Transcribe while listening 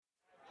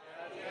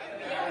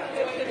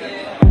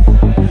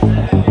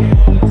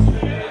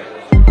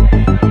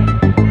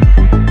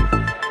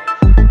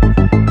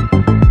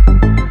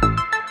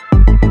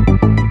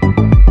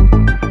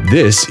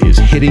This is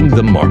Hitting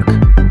the Mark.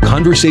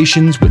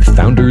 Conversations with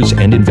founders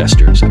and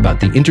investors about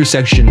the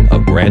intersection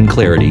of brand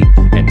clarity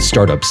and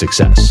startup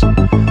success.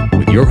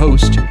 With your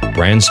host,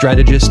 brand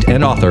strategist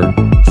and author,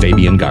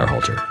 Fabian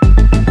Geyrhalter.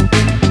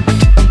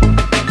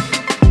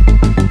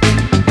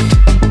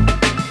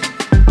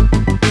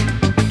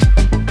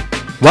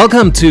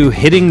 Welcome to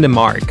Hitting the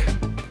Mark.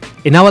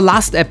 In our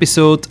last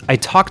episode, I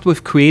talked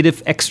with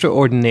creative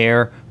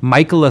extraordinaire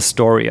Michael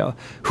Astoria,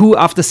 who,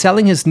 after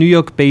selling his New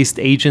York-based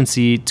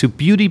agency to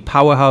beauty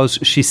powerhouse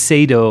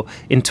Shiseido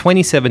in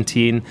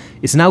 2017,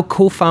 is now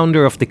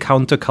co-founder of the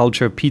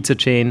counterculture pizza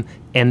chain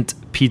Ant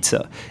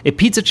Pizza, a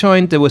pizza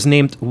joint that was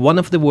named one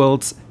of the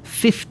world's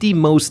 50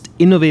 most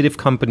innovative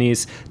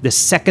companies the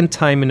second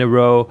time in a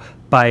row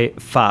by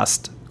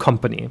Fast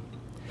Company.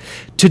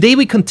 Today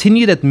we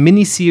continue that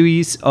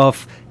mini-series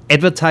of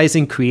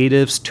advertising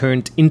creatives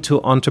turned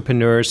into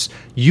entrepreneurs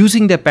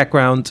using their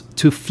background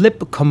to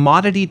flip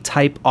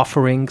commodity-type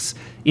offerings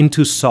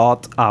into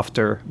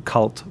sought-after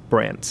cult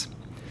brands.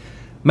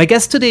 My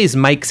guest today is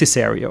Mike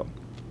Cesario,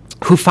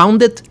 who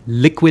founded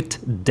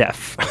Liquid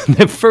Death,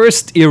 the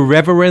first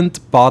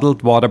irreverent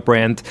bottled water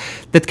brand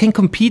that can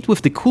compete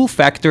with the cool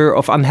factor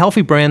of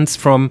unhealthy brands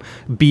from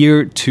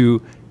beer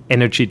to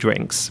energy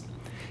drinks.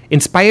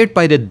 Inspired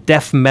by the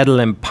death metal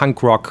and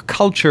punk rock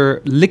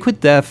culture, Liquid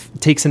Death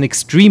takes an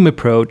extreme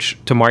approach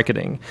to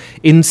marketing,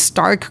 in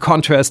stark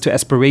contrast to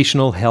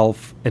aspirational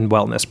health and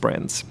wellness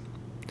brands.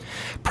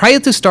 Prior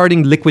to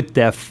starting Liquid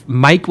Death,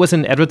 Mike was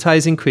an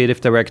advertising creative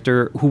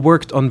director who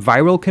worked on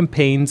viral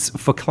campaigns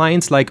for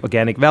clients like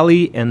Organic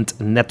Valley and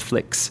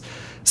Netflix.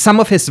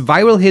 Some of his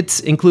viral hits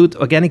include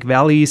Organic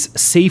Valley's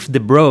Save the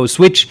Bros,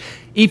 which,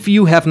 if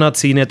you have not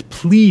seen it,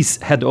 please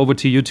head over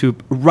to YouTube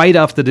right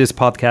after this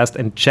podcast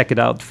and check it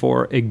out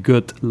for a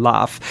good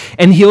laugh.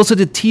 And he also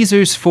did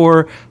teasers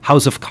for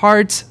House of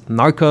Cards,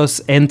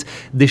 Narcos, and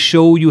the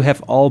show you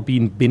have all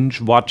been binge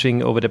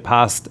watching over the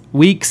past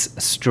weeks,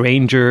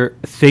 Stranger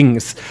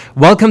Things.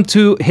 Welcome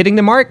to Hitting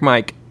the Mark,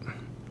 Mike.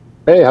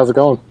 Hey, how's it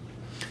going?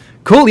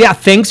 Cool. Yeah,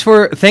 thanks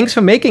for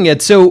making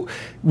it. So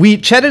we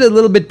chatted a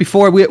little bit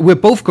before. We're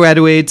both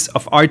graduates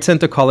of Art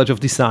Center College of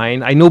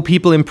Design. I know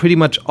people in pretty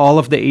much all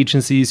of the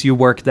agencies you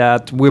worked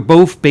at. We're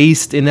both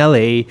based in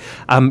LA.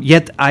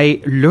 Yet I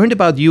learned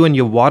about you and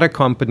your water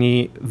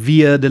company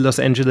via the Los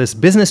Angeles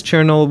Business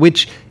Journal,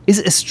 which is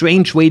a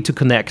strange way to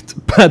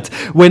connect. But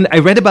when I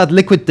read about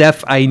Liquid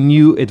Death, I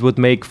knew it would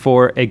make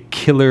for a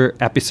killer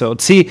episode.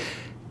 See,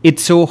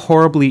 it's so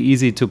horribly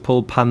easy to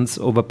pull puns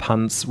over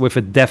puns with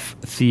a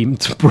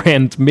death-themed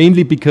brand,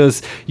 mainly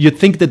because you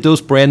think that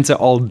those brands are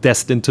all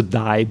destined to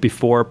die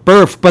before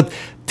birth. But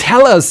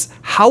tell us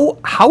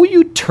how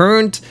you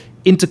turned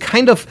into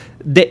kind of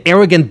the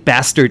arrogant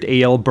bastard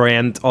ale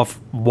brand of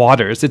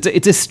waters.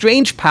 It's a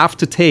strange path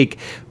to take.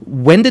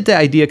 When did the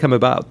idea come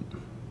about?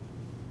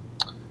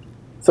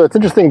 So it's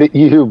interesting that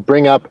you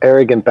bring up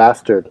arrogant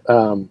bastard.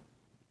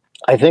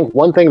 I think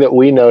one thing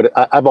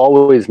that I've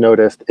always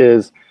noticed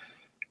is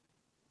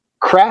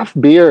craft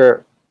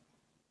beer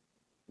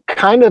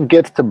kind of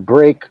gets to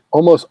break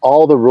almost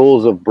all the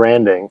rules of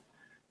branding.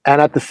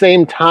 And at the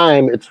same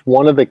time, it's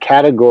one of the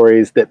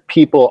categories that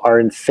people are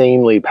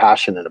insanely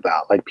passionate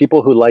about. Like,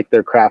 people who like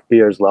their craft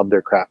beers love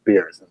their craft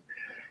beers.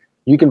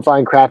 You can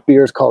find craft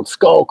beers called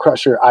Skull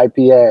Crusher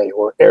IPA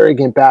or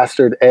Arrogant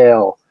Bastard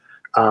Ale,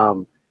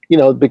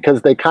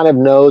 because they kind of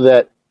know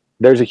that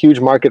there's a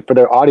huge market for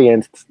their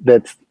audience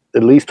that's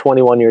at least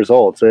 21 years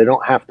old. So they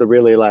don't have to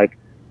really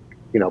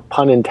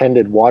pun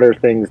intended, water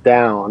things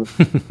down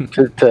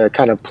to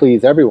kind of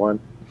please everyone.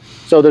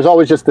 So there's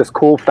always just this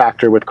cool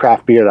factor with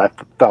craft beer that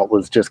I felt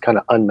was just kind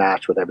of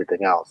unmatched with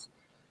everything else.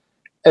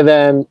 And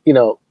then,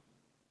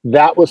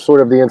 that was sort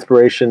of the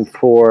inspiration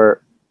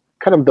for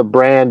kind of the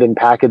brand and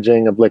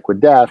packaging of Liquid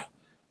Death.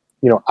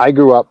 I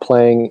grew up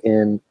playing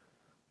in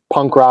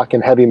punk rock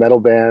and heavy metal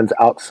bands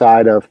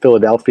outside of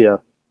Philadelphia.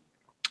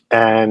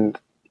 And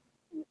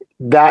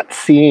that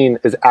scene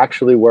is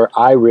actually where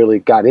I really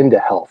got into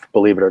health,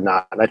 believe it or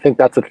not. And I think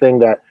that's a thing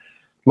that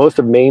most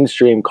of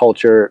mainstream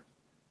culture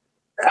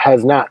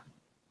has not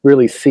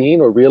really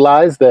seen or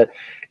realized, that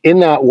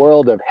in that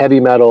world of heavy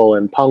metal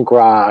and punk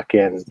rock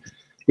and,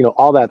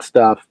 all that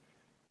stuff,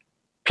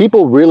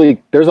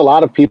 there's a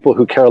lot of people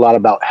who care a lot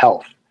about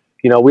health.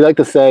 We like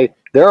to say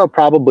there are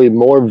probably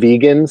more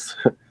vegans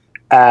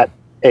at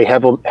a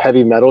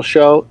heavy metal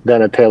show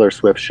than a Taylor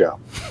Swift show.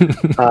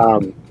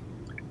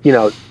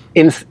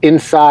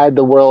 Inside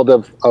the world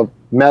of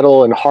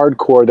metal and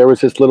hardcore, there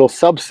was this little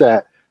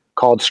subset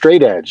called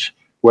straight edge,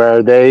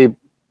 where they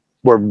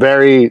were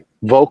very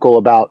vocal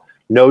about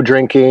no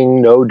drinking,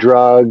 no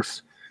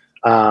drugs.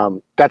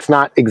 That's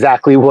not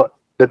exactly what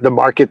the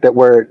market that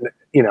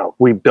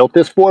we built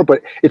this for,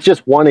 but it's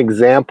just one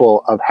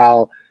example of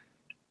how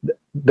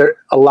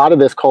a lot of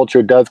this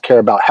culture does care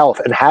about health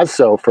and has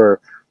so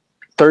for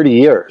 30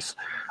 years.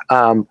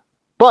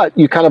 But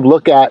you kind of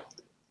look at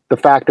the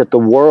fact that the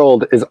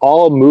world is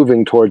all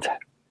moving towards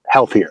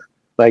healthier.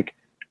 Like,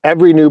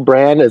 every new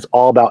brand is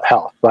all about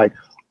health. Like,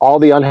 all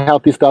the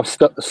unhealthy stuff,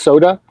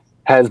 soda,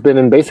 has been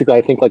in basically,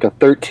 I think, like a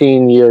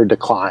 13-year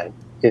decline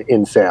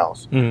in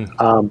sales.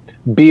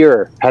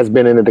 Beer has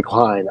been in a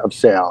decline of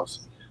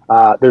sales.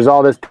 There's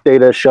all this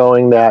data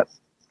showing that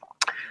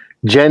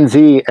Gen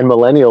Z and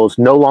millennials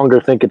no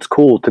longer think it's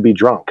cool to be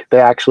drunk. They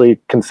actually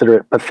consider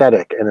it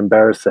pathetic and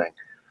embarrassing.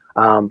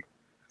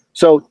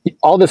 So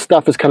all this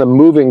stuff is kind of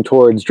moving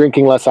towards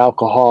drinking less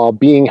alcohol,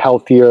 being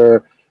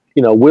healthier,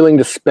 willing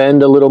to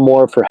spend a little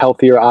more for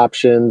healthier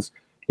options,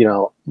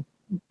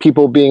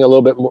 people being a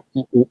little bit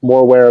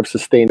more aware of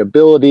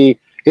sustainability.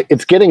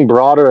 It's getting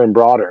broader and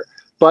broader.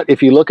 But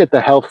if you look at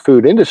the health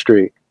food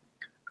industry,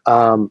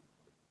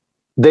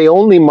 they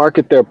only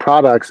market their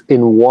products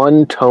in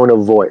one tone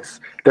of voice.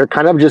 They're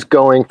kind of just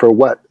going for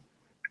what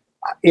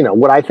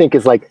I think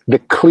is like the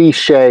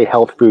cliche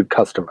health food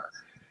customer.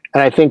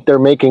 And I think they're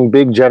making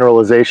big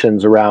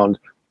generalizations around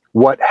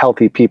what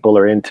healthy people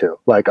are into.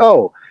 Like,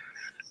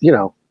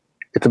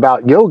 it's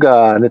about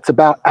yoga and it's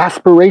about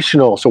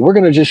aspirational. So we're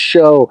going to just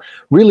show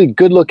really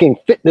good looking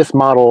fitness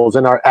models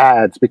in our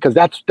ads because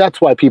that's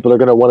why people are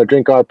going to want to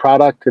drink our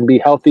product and be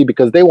healthy,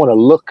 because they want to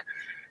look,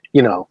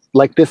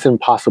 like this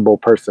impossible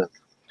person.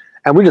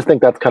 And we just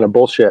think that's kind of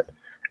bullshit.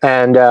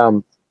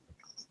 And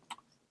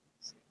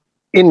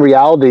in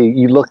reality,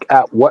 you look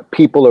at what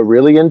people are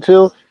really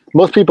into.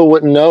 Most people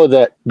wouldn't know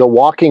that The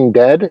Walking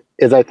Dead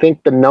is, I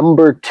think, the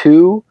number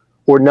 2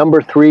 or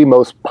number 3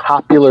 most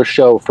popular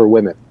show for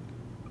women.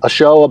 A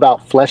show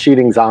about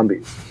flesh-eating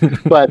zombies.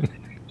 But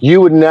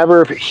you would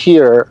never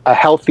hear a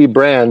healthy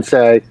brand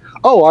say,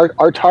 oh,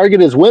 our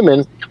target is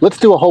women, let's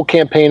do a whole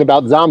campaign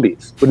about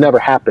zombies. Would never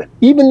happen.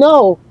 Even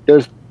though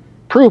there's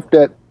proof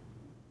that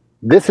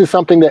this is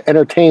something that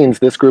entertains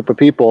this group of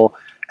people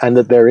and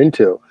that they're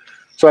into.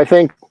 So I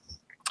think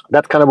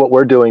that's kind of what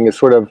we're doing, is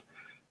sort of,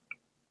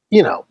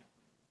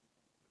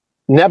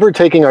 never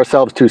taking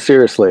ourselves too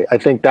seriously. I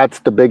think that's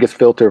the biggest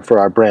filter for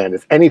our brand.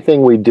 Is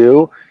anything we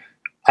do,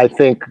 I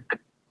think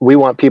we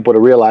want people to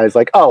realize,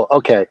 like, oh,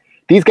 okay,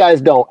 these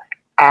guys don't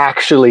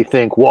actually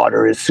think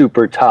water is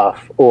super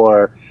tough,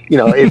 or,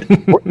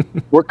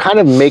 we're kind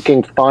of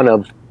making fun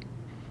of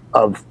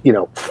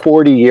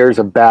 40 years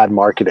of bad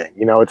marketing.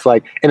 It's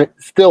like, and it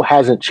still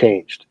hasn't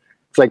changed.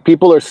 It's like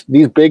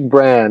these big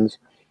brands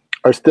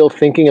are still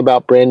thinking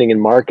about branding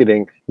and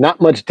marketing not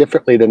much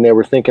differently than they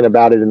were thinking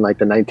about it in like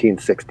the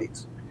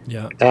 1960s.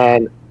 Yeah.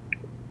 And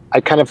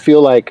I kind of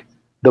feel like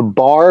the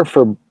bar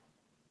for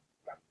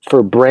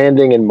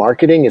branding and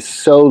marketing is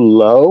so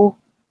low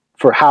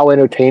for how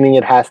entertaining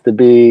it has to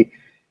be,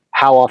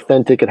 how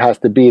authentic it has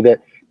to be,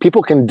 that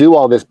people can do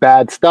all this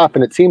bad stuff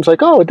and it seems like,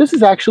 oh, this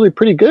is actually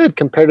pretty good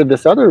compared to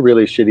this other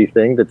really shitty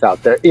thing that's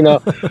out there,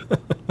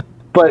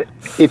 But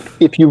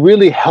if you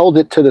really held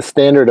it to the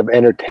standard of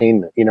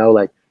entertainment,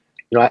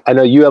 I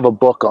know you have a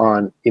book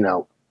on,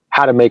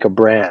 how to make a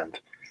brand.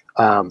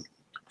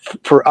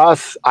 For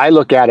us, I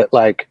look at it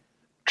like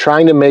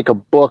trying to make a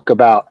book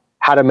about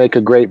how to make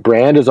a great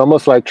brand is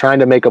almost like trying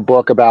to make a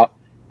book about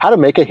how to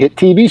make a hit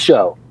TV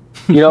show.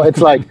 It's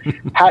like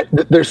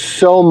there's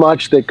so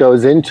much that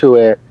goes into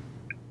it.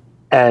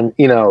 And,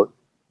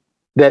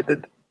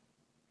 that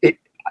it,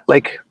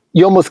 like,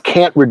 you almost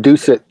can't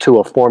reduce it to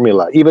a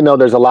formula, even though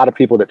there's a lot of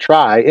people that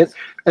try it.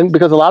 And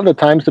because a lot of the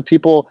times the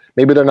people,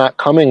 maybe they're not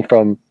coming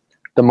from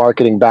the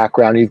marketing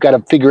background. You've got to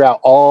figure out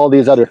all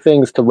these other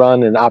things to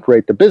run and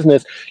operate the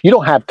business. You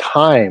don't have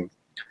time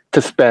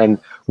to spend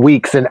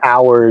weeks and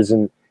hours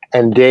and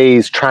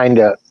days trying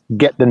to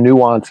get the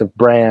nuance of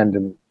brand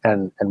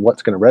and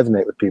what's going to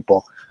resonate with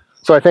people.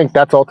 So I think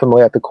that's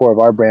ultimately at the core of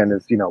our brand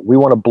is, we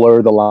want to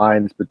blur the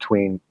lines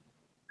between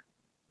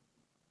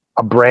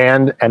a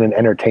brand and an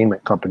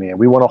entertainment company. And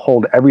we want to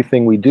hold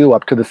everything we do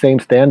up to the same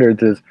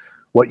standards as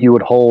what you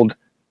would hold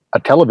a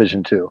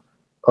television to,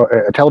 or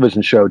a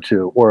television show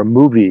to, or a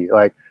movie.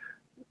 Like,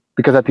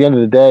 because at the end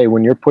of the day,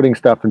 when you're putting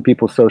stuff in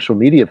people's social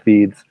media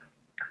feeds,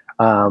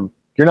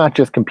 you're not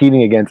just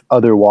competing against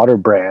other water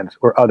brands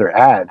or other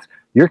ads.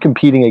 You're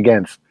competing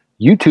against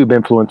YouTube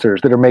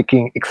influencers that are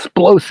making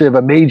explosive,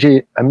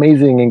 amazing,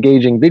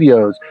 engaging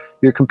videos.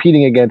 You're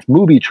competing against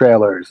movie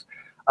trailers.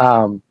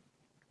 I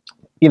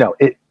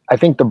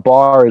think the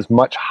bar is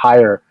much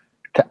higher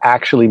to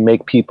actually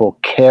make people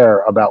care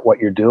about what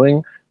you're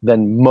doing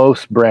than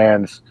most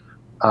brands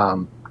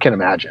can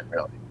imagine,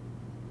 really.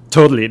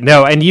 Totally.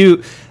 No, and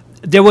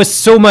there was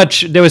so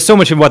much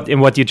in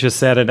what you just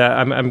said, and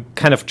I'm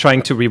kind of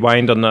trying to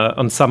rewind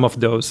on some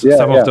of those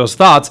of those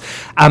thoughts.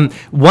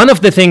 One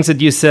of the things that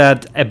you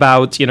said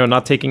about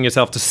not taking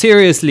yourself too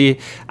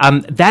seriously,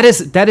 that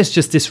is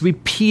just this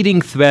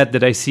repeating thread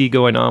that I see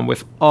going on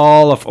with a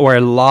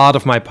lot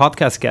of my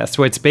podcast guests,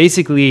 where it's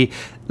basically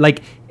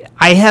like,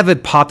 I have a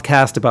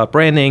podcast about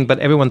branding, but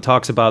everyone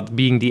talks about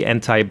being the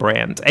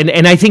anti-brand.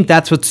 And I think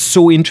that's what's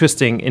so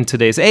interesting in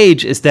today's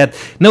age is that,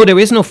 no, there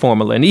is no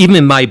formula. And even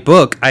in my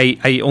book,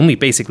 I only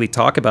basically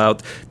talk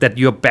about that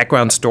your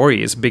background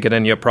story is bigger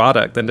than your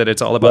product and that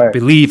it's all about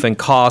belief and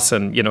cause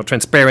and,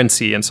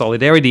 transparency and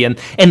solidarity. And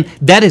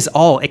that is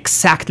all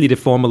exactly the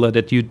formula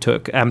that you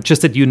took,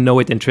 just that you know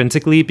it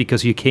intrinsically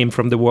because you came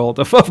from the world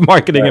of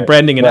marketing and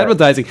branding and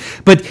advertising.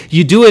 But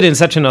you do it in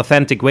such an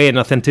authentic way, and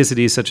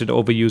authenticity is such an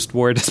overused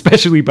word,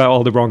 especially by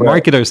all the wrong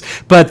marketers.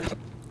 But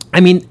I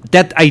mean,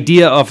 that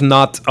idea of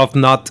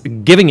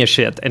not giving a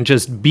shit and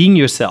just being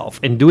yourself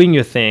and doing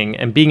your thing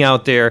and being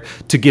out there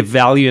to give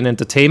value and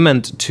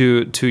entertainment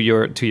to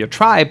your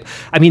tribe.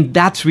 I mean,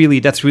 that's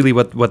really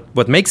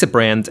what makes a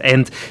brand.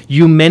 And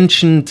you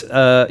mentioned,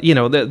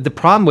 the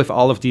problem with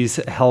all of these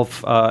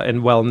health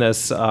and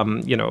wellness,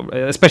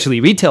 especially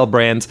retail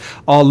brands,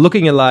 all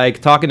looking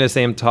alike, talking the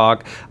same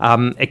talk.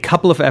 A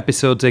couple of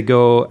episodes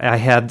ago, I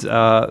had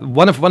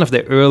one of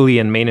the early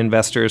and main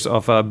investors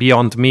of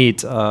Beyond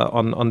Meat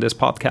on this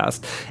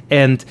podcast,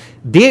 and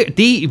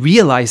they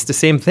realized the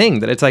same thing,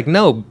 that it's like,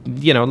 no,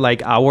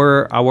 like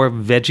our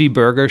veggie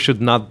burger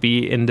should not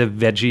be in the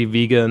veggie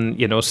vegan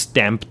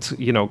stamped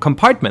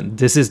compartment.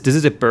 This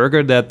is a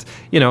burger that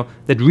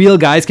that real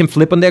guys can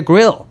flip on their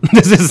grill.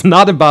 This is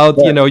not about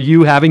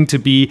you having to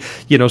be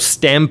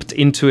stamped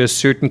into a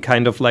certain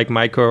kind of like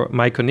micro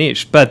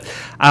niche. But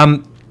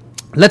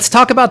let's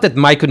talk about that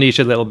micro niche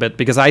a little bit,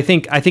 because I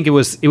think it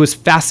was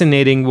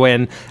fascinating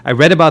when I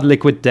read about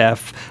Liquid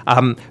Death.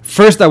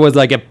 First, I was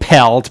like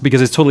appalled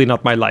because it's totally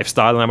not my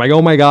lifestyle, and I'm like,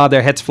 oh my god,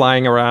 their heads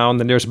flying around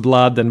and there's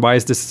blood, and why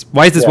is this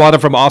water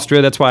from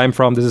Austria? That's where I'm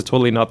from. This is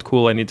totally not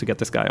cool. I need to get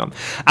this guy on.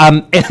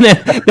 And then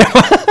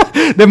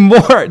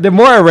the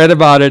more I read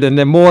about it, and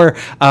the more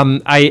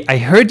I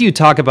heard you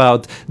talk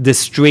about the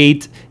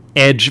straight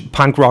edge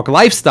punk rock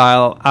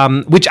lifestyle,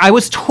 which I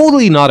was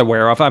totally not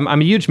aware of. I'm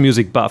a huge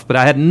music buff, but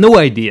I had no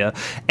idea.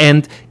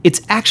 And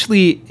it's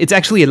actually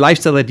a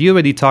lifestyle that you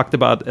already talked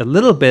about a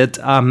little bit.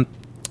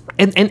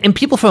 And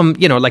people from,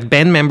 like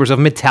band members of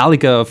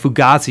Metallica, of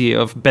Fugazi,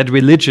 of Bad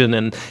Religion,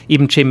 and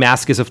even Jay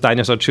Mascis of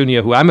Dinosaur Jr.,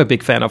 who I'm a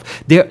big fan of,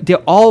 they're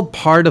all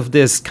part of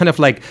this kind of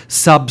like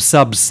sub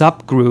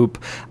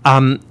group.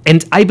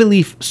 And I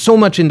believe so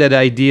much in that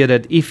idea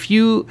that if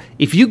you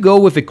go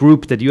with a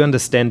group that you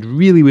understand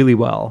really, really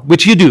well,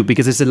 which you do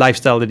because it's a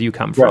lifestyle that you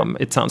come from,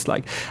 it sounds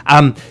like,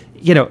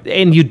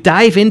 and you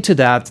dive into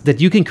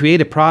that you can create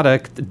a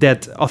product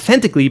that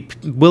authentically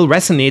will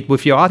resonate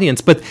with your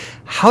audience. But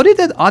how did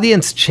that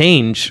audience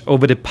change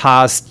over the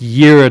past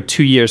year or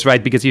 2 years,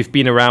 right? Because you've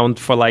been around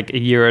for like a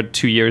year or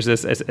 2 years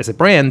as a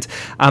brand.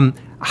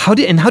 How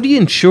do you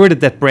ensure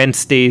that brand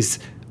stays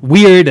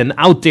weird and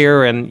out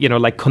there and,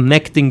 like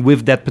connecting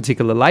with that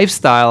particular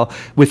lifestyle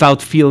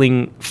without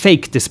feeling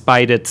fake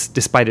despite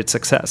its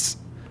success?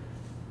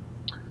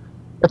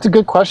 That's a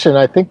good question.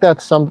 I think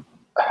that's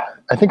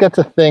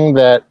a thing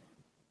that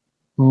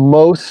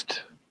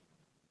most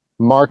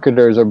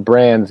marketers or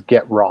brands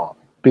get wrong,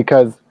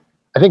 because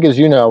I think, as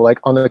you know, like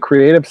on the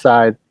creative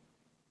side,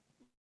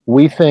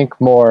 we think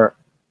more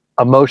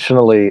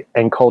emotionally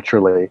and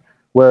culturally,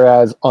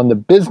 whereas on the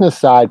business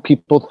side,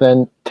 people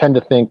then tend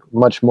to think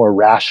much more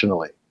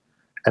rationally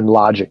and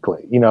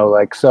logically,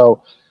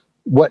 so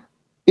what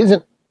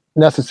isn't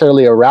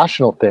necessarily a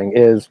rational thing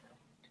is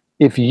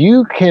if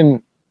you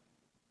can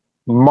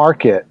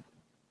market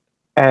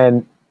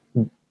and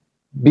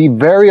be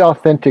very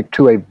authentic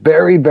to a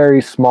very,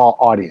 very small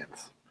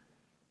audience.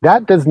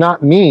 That does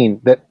not mean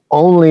that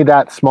only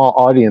that small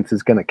audience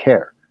is going to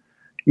care.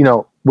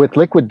 With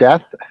Liquid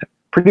Death,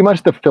 pretty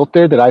much the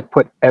filter that I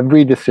put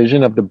every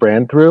decision of the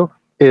brand through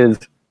is,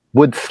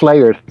 would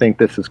Slayer think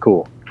this is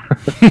cool?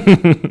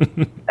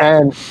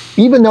 And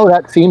even though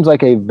that seems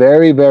like a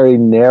very, very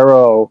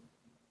narrow,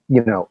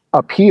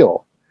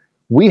 appeal,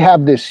 we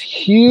have this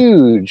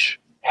huge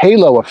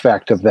halo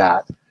effect of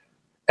that.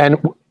 And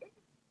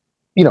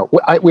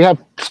we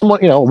have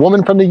someone, a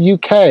woman from the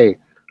UK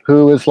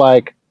who is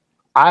like,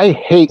 I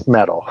hate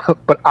metal,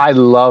 but I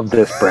love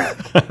this brand,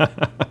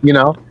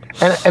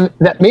 and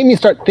that made me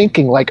start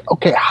thinking like,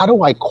 okay, how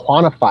do I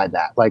quantify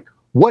that? Like,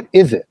 what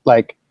is it?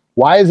 Like,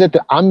 why is it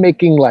that I'm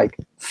making like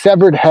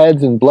severed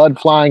heads and blood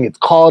flying? It's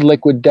called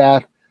Liquid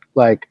Death.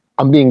 Like,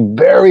 I'm being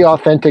very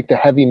authentic to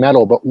heavy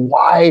metal, but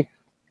why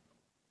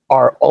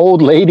are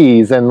old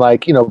ladies and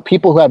like,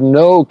 people who have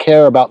no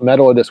care about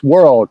metal in this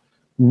world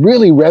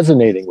really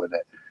resonating with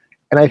it?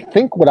 And I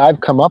think what I've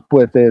come up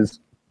with is,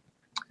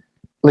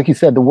 like you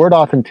said, the word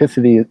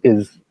authenticity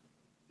is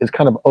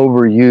kind of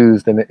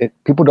overused, and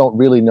people don't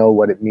really know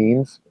what it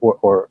means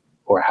or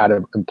how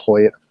to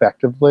employ it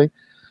effectively.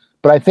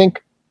 But I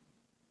think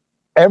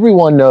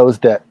everyone knows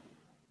that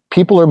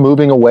people are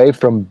moving away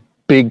from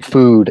big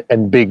food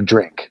and big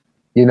drink,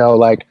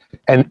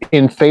 and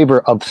in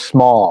favor of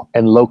small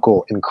and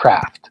local and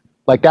craft.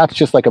 Like, that's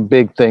just like a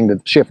big thing, the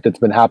shift that's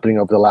been happening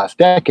over the last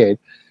decade.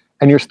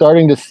 And you're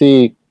starting to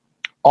see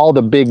all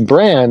the big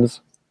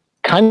brands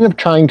kind of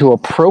trying to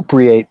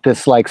appropriate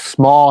this like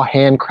small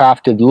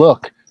handcrafted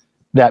look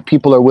that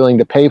people are willing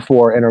to pay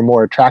for and are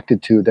more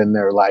attracted to than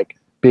their like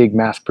big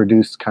mass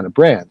produced kind of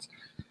brands.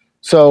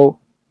 So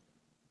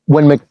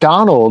when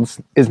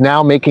McDonald's is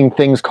now making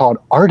things called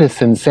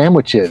artisan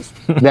sandwiches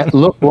that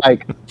look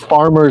like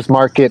farmers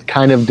market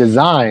kind of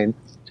design,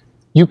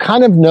 you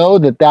kind of know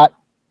that that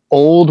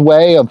old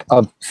way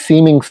of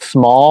seeming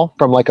small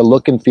from like a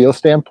look and feel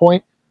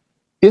standpoint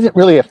isn't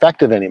really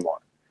effective anymore.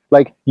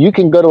 Like you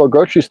can go to a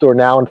grocery store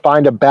now and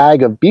find a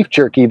bag of beef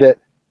jerky that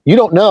you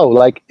don't know,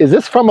 like, is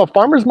this from a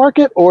farmer's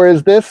market or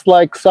is this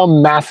like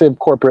some massive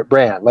corporate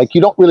brand? Like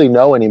you don't really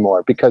know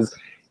anymore because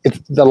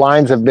the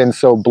lines have been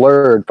so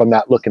blurred from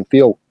that look and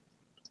feel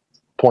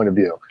point of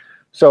view.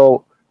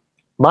 So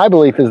my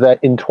belief is that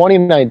in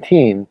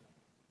 2019,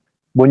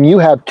 when you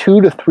have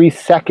 2 to 3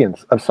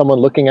 seconds of someone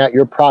looking at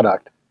your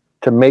product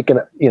to make an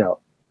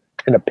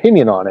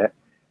opinion on it,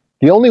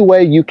 the only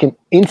way you can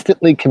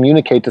instantly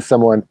communicate to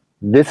someone,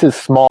 this is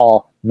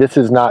small, this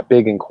is not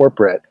big and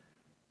corporate,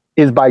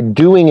 is by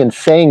doing and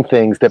saying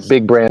things that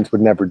big brands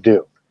would never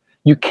do.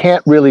 You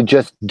can't really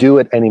just do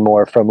it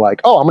anymore from like,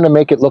 oh, I'm going to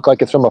make it look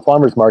like it's from a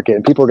farmer's market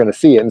and people are going to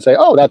see it and say,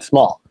 oh, that's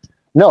small.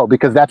 No,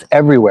 because that's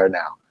everywhere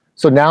now.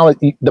 So now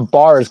the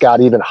bar has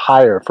got even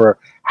higher for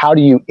how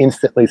do you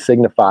instantly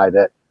signify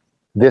that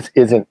this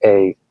isn't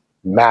a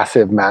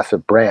massive,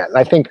 massive brand. And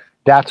I think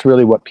that's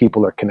really what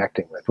people are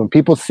connecting with. When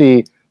people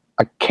see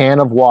a can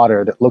of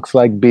water that looks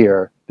like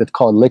beer that's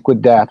called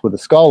Liquid Death with a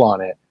skull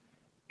on it,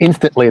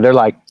 instantly they're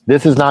like,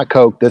 this is not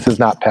Coke, this is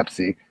not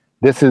Pepsi.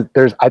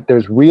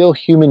 There's real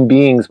human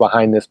beings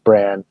behind this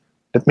brand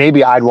that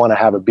maybe I'd want to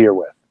have a beer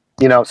with,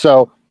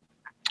 So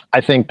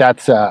I think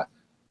that's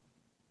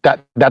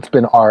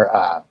been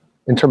our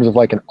in terms of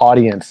like an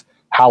audience,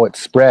 how it's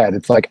spread.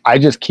 It's like I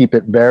just keep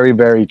it very,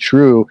 very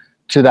true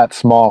to that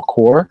small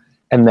core,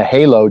 and the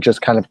halo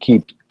just kind of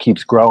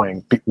keeps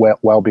growing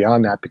well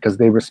beyond that because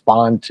they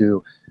respond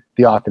to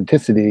the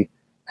authenticity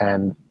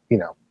and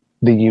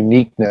the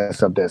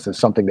uniqueness of this is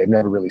something they've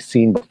never really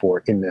seen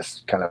before in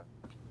this kind of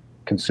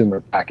consumer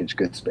packaged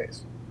goods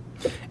space.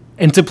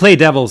 And to play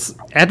devil's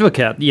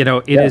advocate,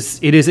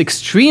 it is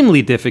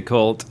extremely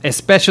difficult,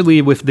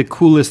 especially with the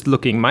coolest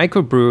looking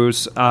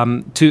microbrews,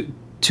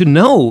 to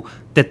know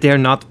that they're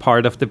not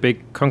part of the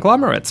big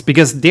conglomerates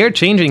because they're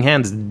changing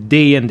hands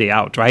day in, day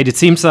out, right? It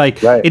seems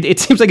like it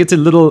seems like it's a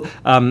little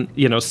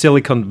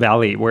Silicon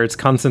Valley where it's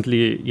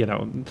constantly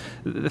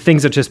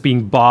things are just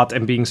being bought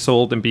and being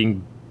sold and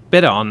being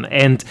bid on.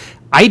 And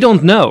I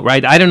don't know,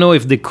 right? I don't know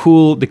if the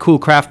cool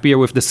craft beer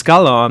with the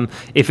skull on,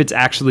 if it's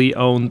actually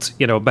owned,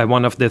 by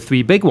one of the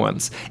 3 big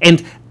ones.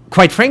 And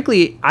quite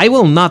frankly, I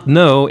will not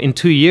know in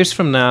 2 years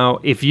from now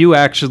if you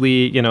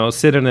actually,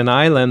 sit on an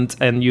island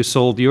and you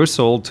sold your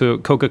soul to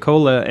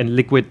Coca-Cola and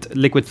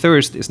Liquid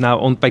Thirst is now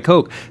owned by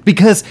Coke.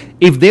 Because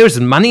if there's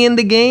money in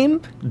the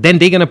game, then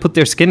they're gonna put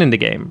their skin in the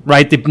game,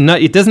 right?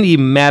 It doesn't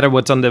even matter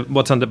what's on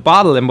the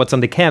bottle and what's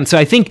on the can. So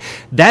I think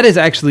that is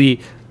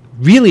actually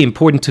really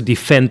important to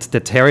defend the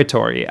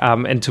territory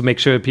and to make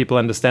sure people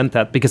understand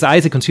that, because I,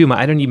 as a consumer,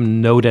 I don't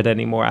even know that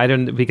anymore.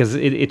 Because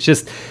it's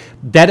just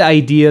that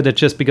idea that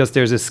just because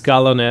there's a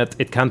skull on it,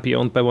 it can't be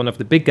owned by one of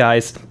the big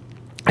guys.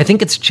 I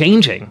think it's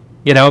changing,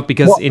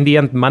 because in the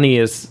end, money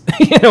is,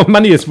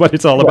 money is what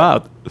it's all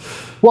about.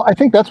 Well, I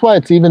think that's why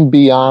it's even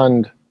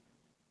beyond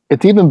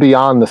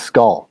the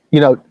skull.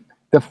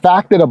 The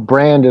fact that a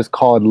brand is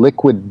called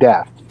Liquid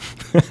Death,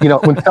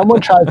 when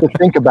someone tries to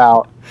think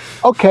about,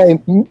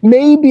 okay,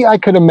 maybe I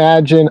could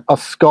imagine a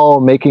skull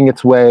making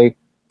its way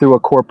through a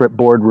corporate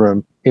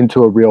boardroom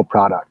into a real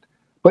product.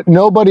 But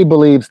nobody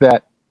believes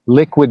that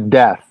Liquid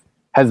Death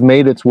has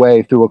made its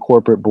way through a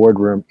corporate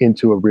boardroom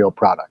into a real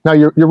product. Now,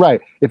 you're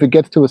right. If it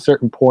gets to a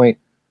certain point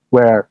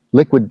where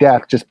Liquid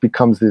Death just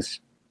becomes this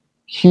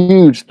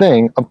huge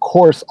thing, of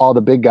course, all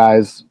the big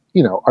guys,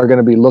 are going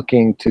to be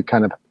looking to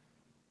kind of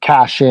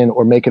cash in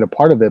or make it a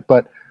part of it.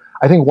 But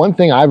I think one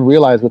thing I've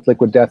realized with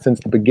Liquid Death since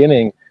the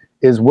beginning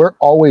is we're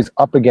always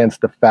up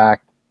against the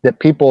fact that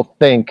people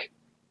think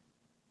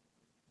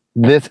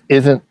this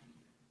isn't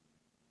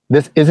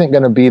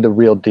going to be the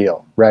real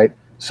deal, right?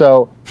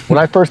 So when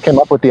I first came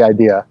up with the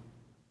idea,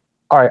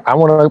 all right, I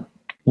want to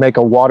make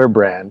a water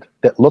brand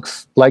that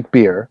looks like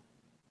beer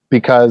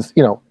because,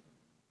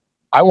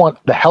 I want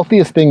the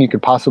healthiest thing you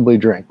could possibly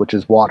drink, which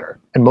is water.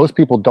 And most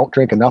people don't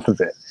drink enough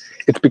of it.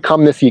 It's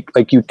become this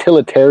like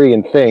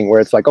utilitarian thing where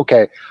it's like,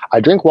 okay, I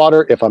drink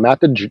water if I'm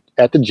at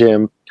the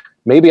gym.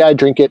 Maybe I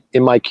drink it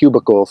in my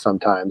cubicle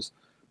sometimes,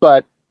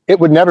 but it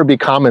would never be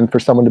common for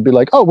someone to be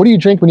like, oh, what do you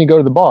drink when you go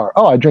to the bar?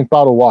 Oh, I drink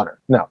bottled water.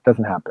 No, it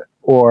doesn't happen.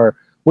 Or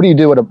what do you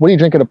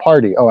drink at a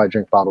party? Oh, I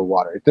drink bottled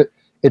water.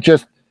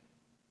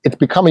 It's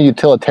become a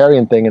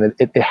utilitarian thing. And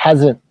it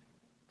hasn't,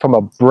 from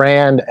a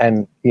brand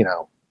and,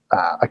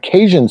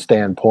 occasion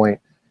standpoint,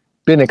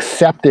 been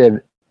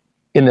accepted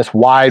in this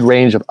wide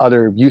range of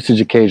other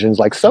usage occasions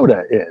like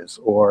soda is,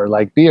 or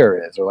like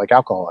beer is, or like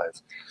alcohol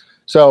is.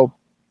 So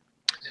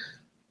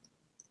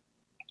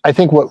I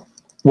think what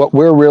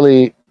we're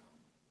really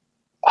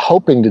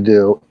hoping to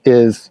do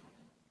is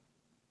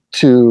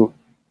to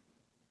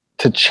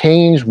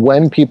change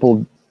when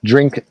people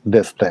drink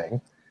this thing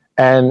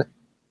And,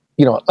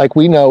 like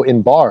we know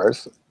in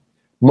bars,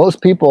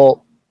 most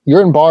people,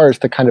 you're in bars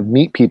to kind of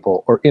meet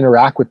people or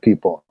interact with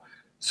people.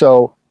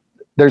 So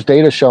there's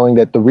data showing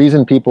that the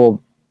reason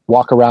people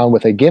walk around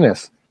with a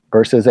Guinness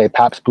versus a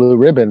Pabst Blue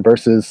Ribbon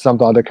versus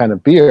some other kind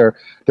of beer,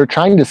 they're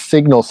trying to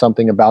signal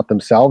something about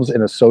themselves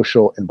in a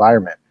social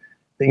environment.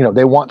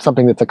 They want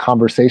something that's a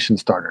conversation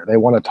starter. They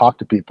want to talk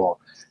to people.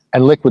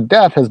 And Liquid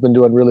Death has been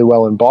doing really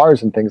well in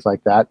bars and things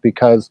like that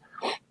because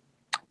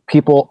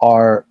people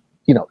are,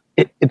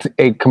 it's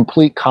a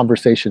complete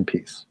conversation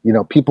piece.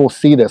 People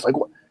see this like,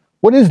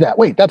 what is that?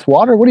 Wait, that's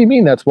water? What do you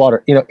mean that's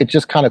water? It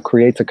just kind of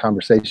creates a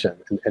conversation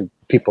and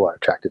people are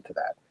attracted to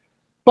that.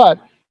 But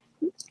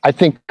I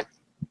think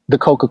the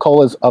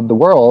Coca-Colas of the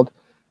world,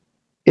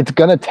 it's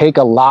going to take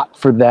a lot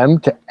for them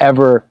to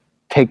ever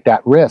take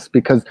that risk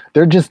because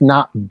they're just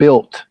not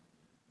built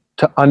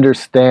to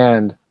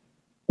understand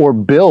or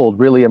build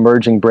really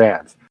emerging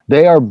brands.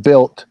 They are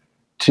built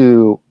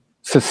to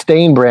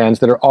sustain brands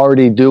that are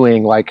already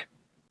doing like,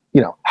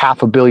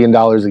 $500 million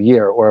a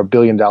year or $1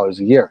 billion a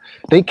year.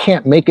 They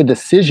can't make a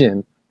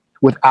decision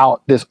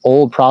without this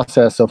old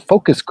process of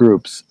focus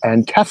groups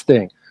and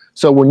testing.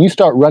 So when you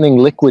start running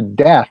Liquid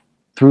Death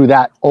through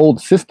that old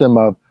system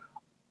of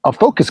a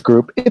focus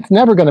group, it's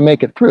never going to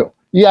make it through.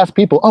 You ask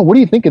people, oh, what do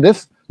you think of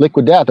this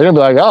Liquid Death? They're going to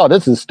be like, oh,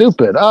 this is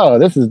stupid. Oh,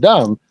 this is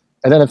dumb.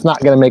 And then it's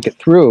not going to make it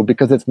through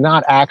because it's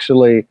not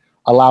actually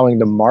allowing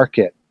the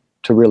market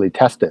to really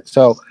test it.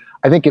 So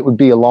I think it would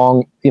be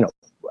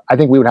I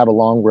think we would have a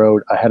long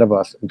road ahead of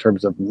us in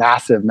terms of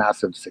massive,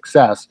 massive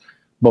success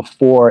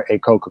before a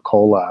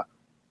Coca-Cola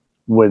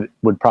would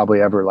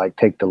probably ever like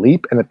take the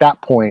leap. And at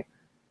that point,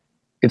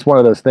 it's one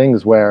of those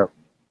things where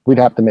we'd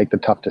have to make the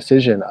tough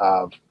decision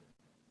of,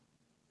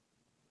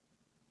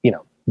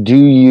 do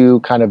you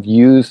kind of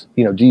use,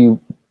 do you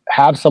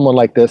have someone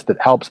like this that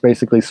helps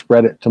basically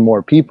spread it to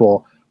more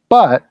people?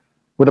 But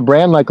with a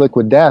brand like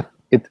Liquid Death,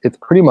 it's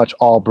pretty much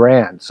all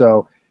brand.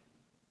 So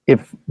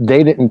if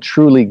they didn't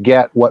truly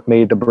get what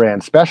made the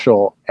brand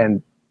special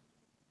and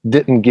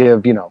didn't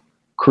give,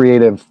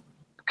 creative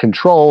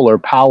control or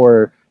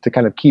power to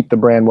kind of keep the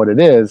brand what it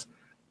is,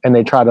 and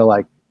they try to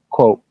like,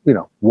 quote,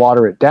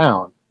 water it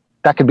down,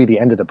 that could be the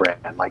end of the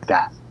brand like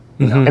that.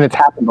 And it's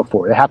happened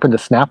before. It happened to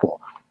Snapple.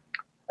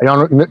 Do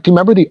you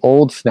remember the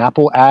old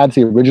Snapple ads,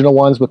 the original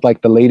ones with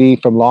like the lady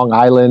from Long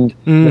Island?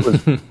 It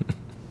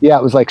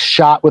was like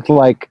shot with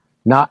like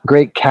not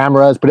great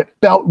cameras, but it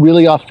felt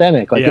really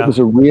authentic. Like it was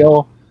a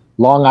real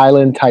Long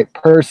Island type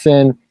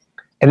person.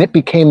 And it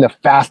became the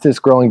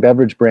fastest growing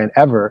beverage brand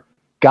ever.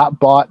 Got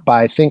bought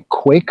by, I think,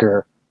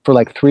 Quaker for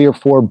like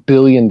 $3 or $4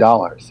 billion.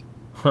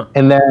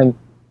 And then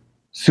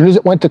as soon as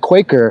it went to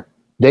Quaker,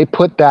 they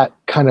put that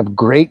kind of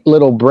great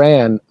little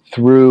brand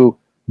through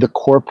the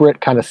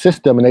corporate kind of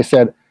system. And they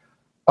said,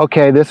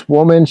 okay, this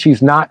woman,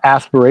 she's not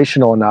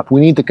aspirational enough.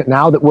 We need to,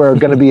 now that we're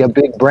going to be a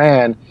big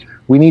brand,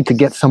 we need to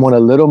get someone a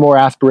little more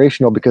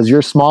aspirational because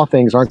your small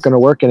things aren't going to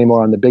work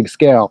anymore on the big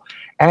scale.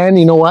 And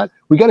you know what?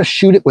 We got to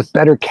shoot it with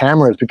better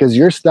cameras because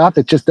your stuff,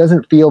 it just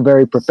doesn't feel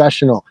very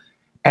professional.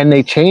 And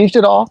they changed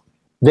it all.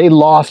 They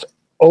lost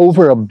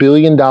over $1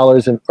 billion or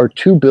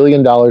 $2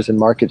 billion in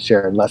market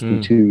share in less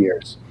than 2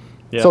 years.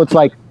 Yeah. So it's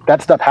like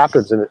that stuff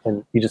happens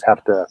and you just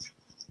have to,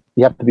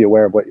 be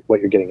aware of what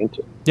you're getting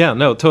into. Yeah,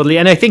 no, totally.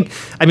 And I think,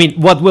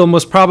 what will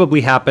most probably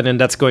happen, and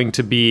that's going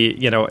to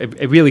be,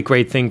 a really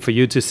great thing for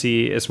you to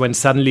see, is when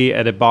suddenly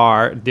at a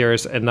bar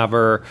there's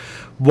another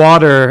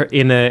water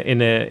in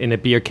a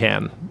beer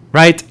can,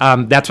 right?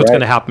 That's what's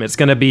going to happen. It's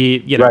going to be,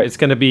 it's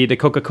going to be the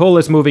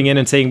Coca-Cola's moving in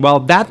and saying, well,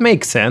 that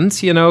makes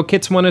sense.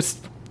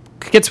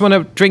 Kids want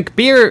to drink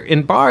beer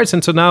in bars,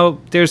 and so now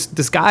there's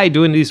this guy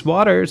doing these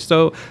waters,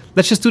 so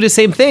let's just do the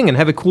same thing and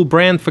have a cool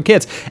brand for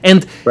kids.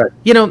 And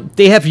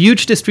they have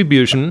huge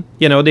distribution,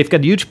 they've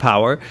got huge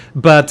power,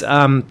 but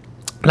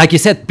like you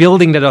said,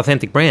 building that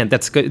authentic brand,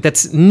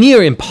 that's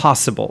near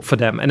impossible for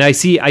them. And I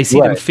see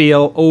them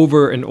fail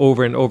over and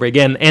over and over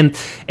again. And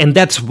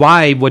that's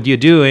why what you're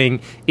doing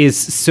is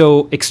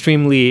so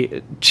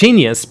extremely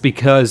genius,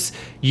 because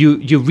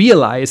you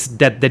realize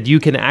that you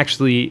can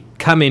actually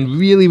come in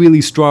really,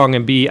 really strong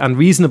and be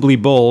unreasonably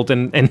bold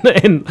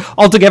and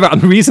altogether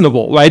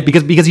unreasonable, right?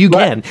 Because you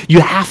can.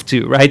 You have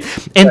to, right?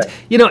 And,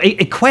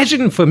 a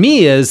question for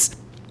me is,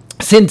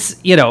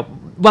 since,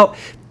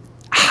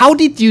 how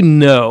did you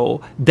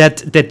know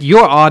that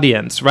your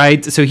audience,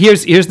 right? So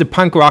here's the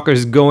punk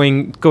rockers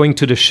going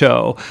to the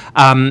show,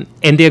 and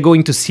they're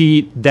going to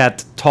see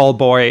that tall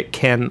boy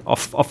can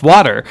of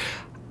water.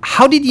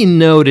 How did you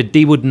know that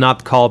they would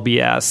not call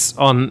BS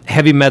on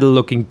heavy metal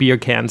looking beer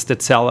cans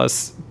that sell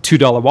us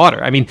 $2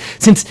 water?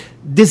 Since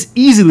this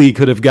easily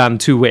could have gone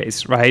two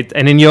ways, right?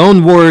 And in your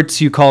own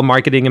words, you call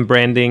marketing and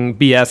branding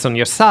BS on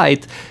your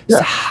site. Yeah.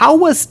 So how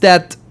was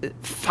that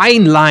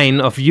fine line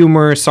of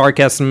humor,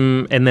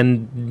 sarcasm, and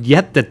then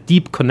yet that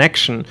deep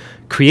connection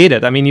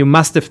created? You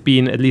must have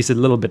been at least a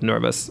little bit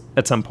nervous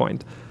at some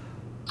point.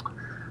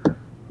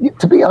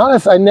 To be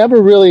honest, I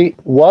never really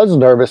was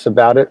nervous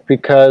about it,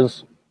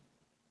 because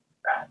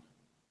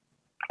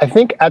I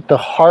think at the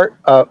heart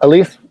of, at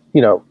least,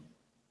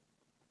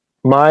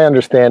 my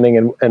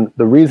understanding and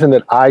the reason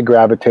that I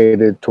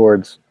gravitated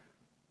towards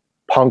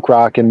punk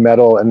rock and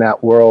metal in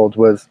that world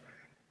was,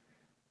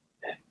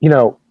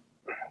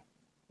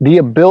 the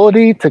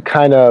ability to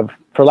kind of,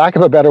 for lack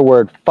of a better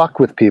word, fuck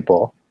with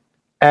people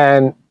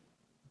and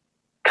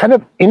kind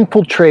of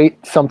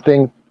infiltrate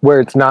something where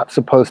it's not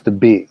supposed to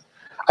be.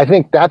 I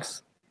think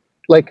that's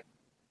like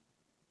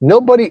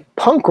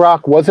punk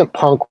rock wasn't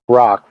punk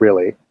rock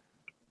really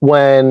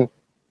when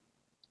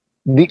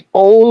the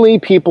only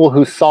people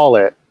who saw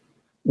it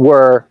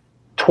were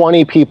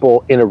 20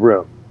 people in a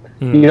room.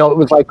 It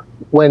was like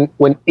when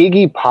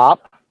Iggy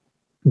Pop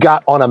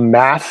got on a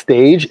mass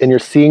stage and you're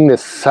seeing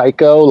this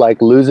psycho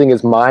like losing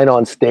his mind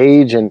on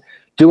stage and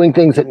doing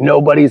things that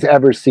nobody's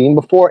ever seen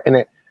before, and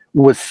it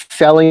was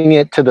selling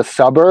it to the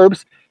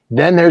suburbs.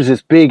 Then there's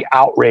this big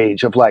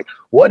outrage of like,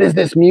 what is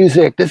this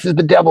music? This is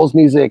the devil's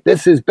music.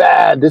 This is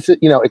bad. This is,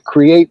 it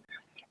creates,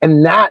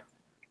 and that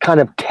kind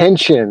of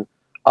tension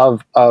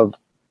of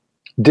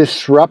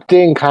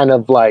disrupting kind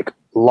of like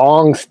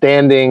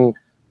long-standing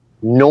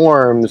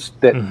norms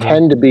that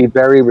tend to be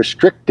very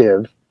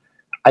restrictive.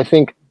 I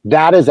think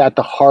that is at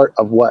the heart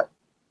of what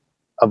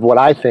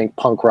I think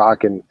punk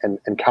rock and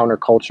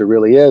counterculture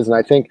really is. And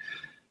I think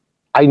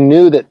I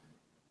knew that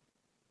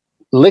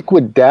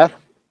Liquid Death,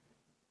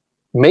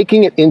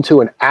 making it into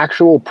an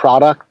actual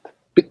product,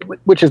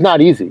 which is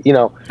not easy,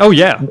 Oh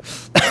yeah.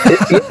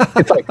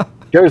 It's like,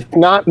 there's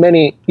not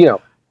many,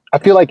 I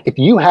feel like if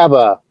you have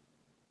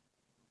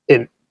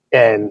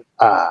an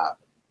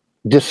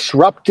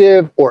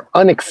disruptive or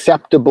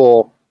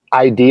unacceptable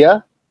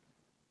idea,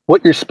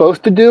 what you're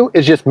supposed to do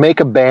is just make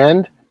a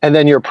band and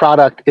then your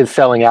product is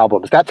selling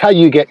albums. That's how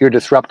you get your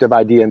disruptive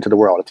idea into the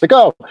world. It's like,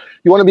 oh,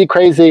 you want to be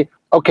crazy?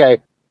 Okay,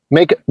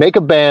 make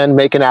a band,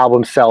 make an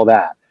album, sell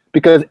that.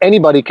 Because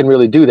anybody can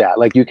really do that.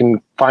 Like, you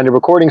can find a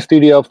recording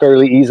studio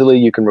fairly easily.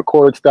 You can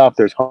record stuff.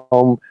 There's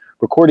home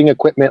recording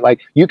equipment.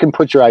 Like, you can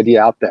put your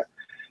idea out there.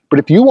 But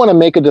if you want to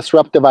make a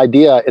disruptive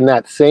idea in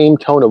that same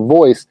tone of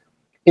voice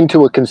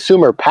into a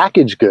consumer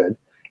package good,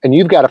 and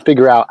you've got to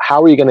figure out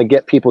how are you going to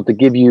get people to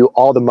give you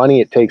all the money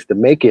it takes to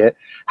make it?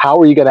 How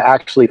are you going to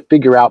actually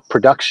figure out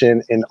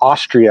production in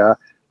Austria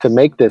to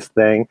make this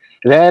thing?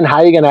 Then how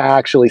are you going to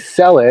actually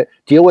sell it?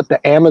 Deal with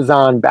the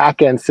Amazon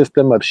back-end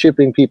system of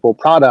shipping people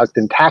product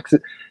and taxes.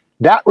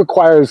 That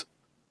requires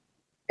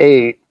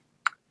a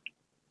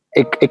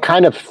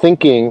kind of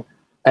thinking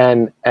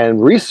and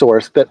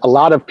resource that a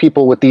lot of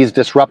people with these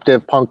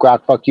disruptive punk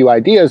rock fuck you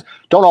ideas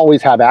don't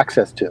always have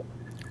access to.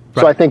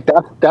 Right. So I think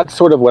that's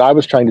sort of what I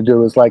was trying to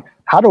do, is like,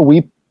 how do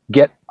we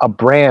get a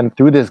brand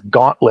through this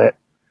gauntlet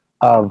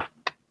of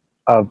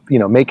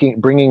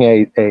bringing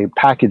a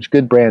packaged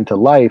good brand to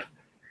life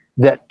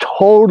that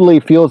totally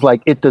feels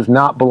like it does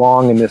not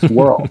belong in this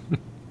world.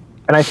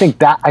 And I think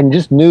that I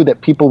just knew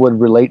that people would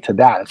relate to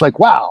that. It's like,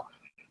 wow,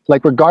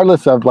 like,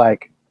 regardless of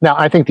like, now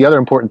I think the other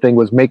important thing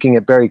was making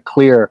it very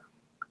clear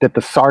that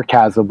the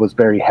sarcasm was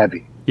very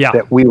heavy. Yeah.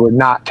 That we were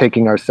not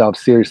taking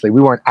ourselves seriously.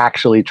 We weren't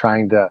actually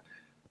trying to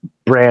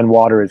brand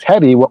water as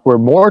heavy. What we're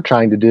more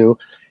trying to do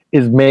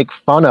is make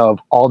fun of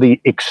all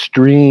the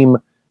extreme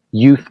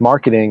youth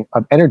marketing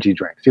of energy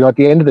drinks. At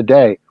the end of the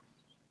day,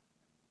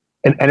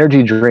 an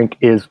energy drink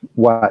is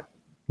what,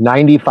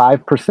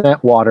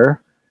 95%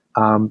 water,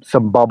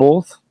 some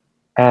bubbles,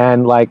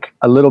 and like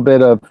a little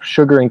bit of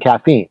sugar and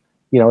caffeine.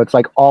 It's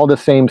like all the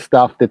same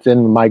stuff that's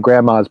in my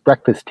grandma's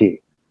breakfast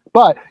tea.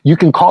 But you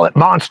can call it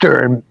Monster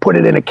and put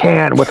it in a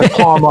can with a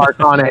claw mark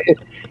on it.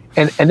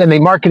 And then they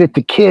market it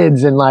to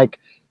kids and like,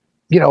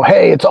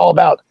 hey, it's all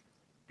about,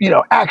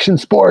 action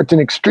sports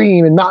and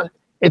extreme and not,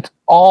 it's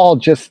all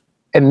just,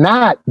 and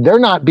that they're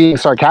not being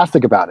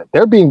sarcastic about it.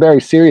 They're being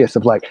very serious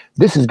of like,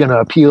 this is going to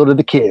appeal to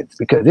the kids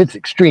because it's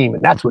extreme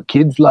and that's what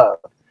kids love.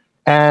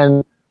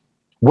 And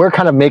we're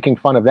kind of making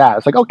fun of that.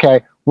 It's like,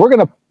 okay, we're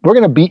going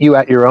to beat you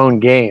at your own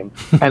game.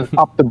 And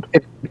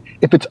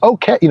if it's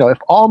okay, if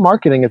all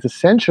marketing is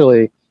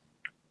essentially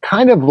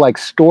kind of like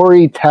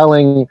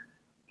storytelling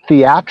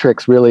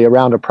theatrics really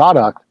around a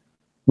product,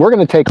 we're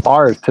going to take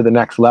ours to the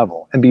next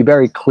level and be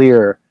very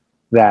clear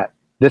that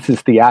this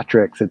is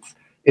theatrics.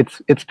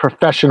 It's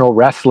professional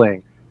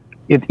wrestling.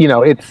 It's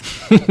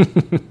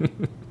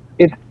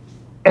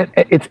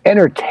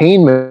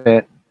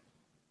entertainment,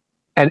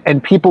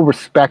 and people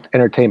respect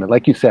entertainment.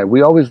 Like you said,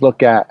 we always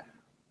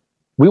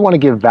we want to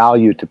give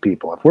value to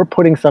people. If we're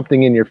putting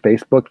something in your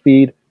Facebook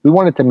feed, we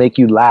want it to make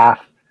you laugh.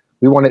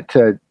 We want it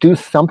to do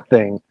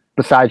something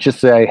besides just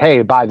say,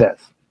 hey, buy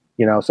this.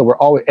 So we're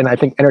always, and I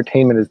think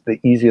entertainment is the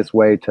easiest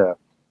way to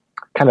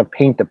kind of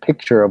paint the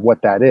picture of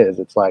what that is.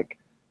 It's like,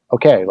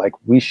 okay, like,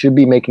 we should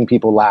be making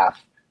people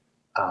laugh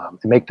and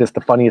make this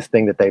the funniest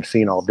thing that they've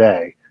seen all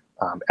day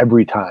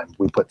every time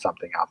we put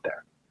something out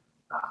there.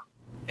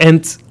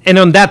 And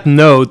on that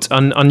note,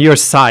 on your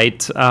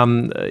site,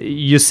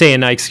 you say,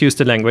 and I excuse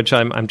the language,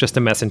 I'm just a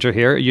messenger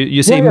here.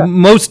 You say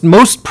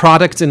most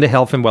products in the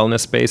health and wellness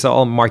space are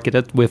all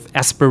marketed with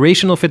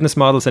aspirational fitness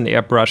models and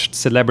airbrushed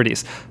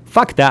celebrities.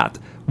 Fuck that.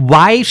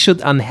 Why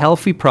should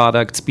unhealthy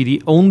products be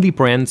the only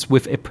brands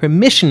with a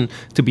permission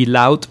to be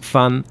loud,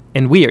 fun,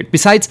 and weird?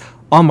 Besides,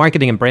 all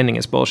marketing and branding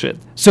is bullshit.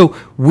 So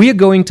we're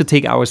going to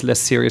take ours less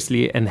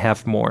seriously and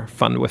have more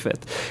fun with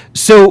it.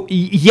 So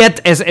yet,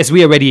 as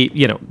we already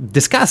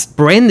discussed,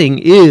 branding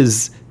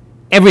is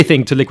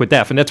everything to Liquid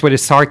Death, and that's where the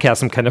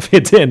sarcasm kind of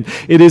hits in.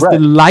 It is the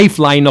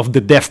lifeline of the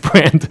Death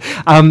brand.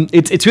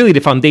 It's really the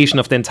foundation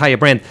of the entire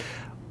brand.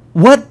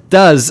 What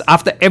does,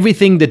 after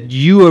everything that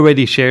you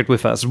already shared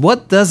with us,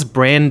 what does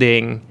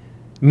branding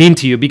mean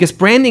to you? Because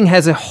branding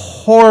has a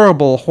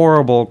horrible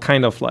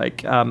kind of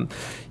like,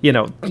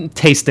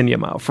 taste in your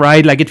mouth,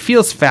 right? Like it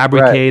feels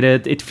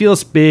fabricated, it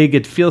feels big,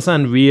 it feels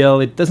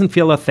unreal, it doesn't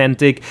feel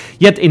authentic.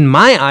 Yet in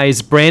my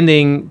eyes,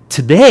 branding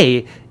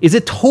today is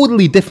a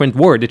totally different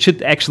word. It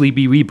should actually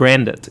be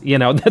rebranded,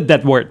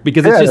 that word,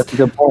 because it's just, that's a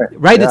good point.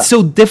 Right? Yeah. It's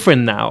so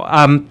different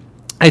now.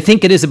 I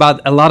think it is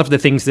about a lot of the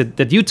things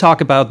that you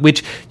talk about,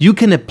 which you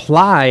can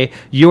apply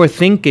your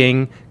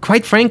thinking,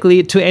 quite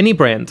frankly, to any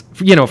brand.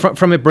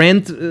 From a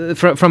brand,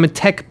 from a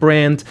tech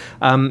brand,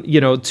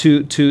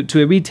 to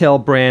a retail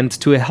brand,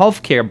 to a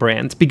healthcare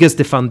brand, because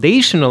the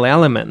foundational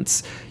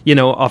elements,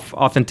 of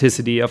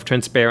authenticity, of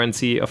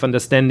transparency, of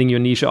understanding your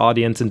niche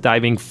audience and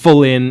diving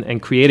full in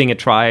and creating a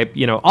tribe,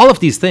 all of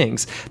these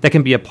things that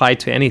can be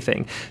applied to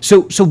anything.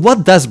 So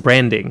what does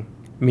branding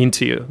mean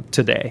to you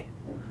today?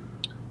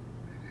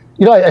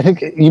 I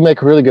think you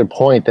make a really good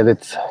point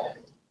that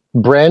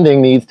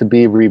branding needs to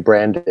be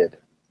rebranded,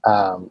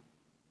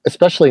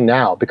 especially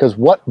now, because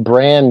what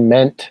brand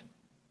meant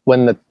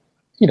when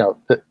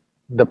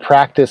the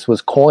practice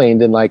was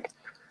coined in like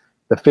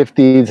the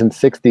 50s and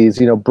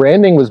 60s,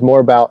 branding was more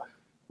about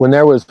when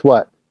there was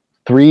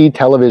 3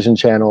 television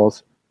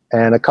channels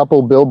and a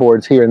couple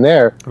billboards here and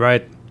there.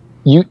 Right.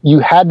 You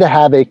had to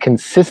have a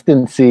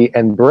consistency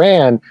and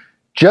brand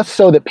just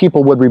so that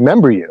people would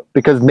remember you,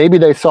 because maybe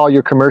they saw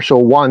your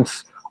commercial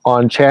once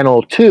on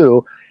channel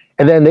 2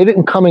 and then they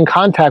didn't come in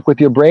contact with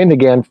your brand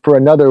again for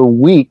another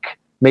week,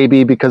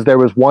 maybe because there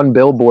was one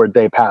billboard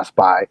they passed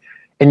by,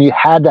 and you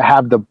had to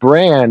have the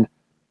brand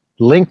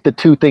link the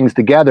 2 things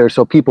together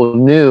so people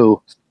knew,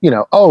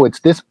 oh, it's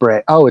this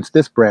brand. Oh, it's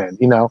this brand,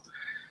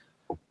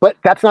 But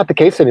that's not the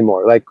case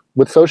anymore. Like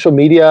with social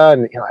media,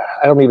 and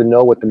I don't even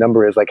know what the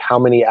number is, like how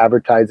many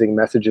advertising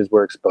messages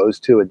we're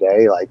exposed to a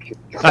day, like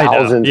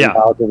thousands and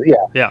thousands.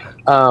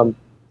 Yeah.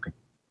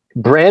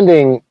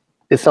 Branding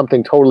is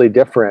something totally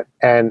different.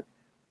 And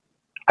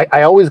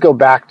I always go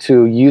back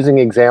to using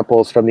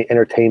examples from the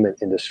entertainment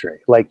industry,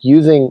 like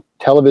using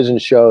television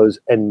shows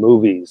and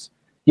movies.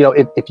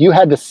 If you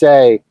had to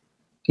say,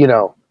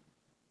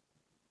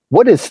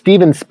 what is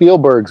Steven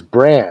Spielberg's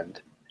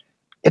brand?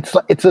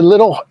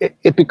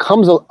 It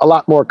becomes a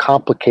lot more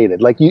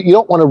complicated. Like you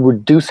don't want to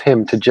reduce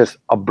him to just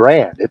a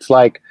brand. It's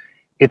like,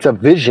 it's a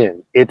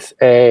vision. It's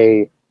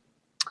a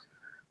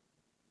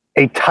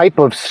type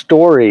of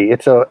story.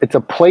 It's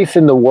a place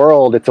in the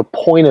world. It's a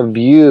point of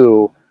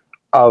view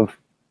of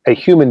a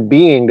human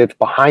being that's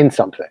behind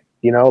something,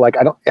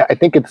 I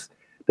think it's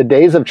the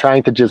days of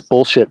trying to just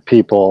bullshit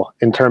people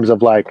in terms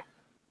of like,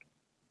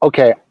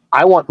 okay,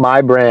 I want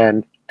my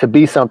brand to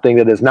be something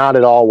that is not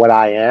at all what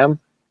I am,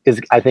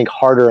 is I think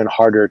harder and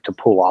harder to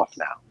pull off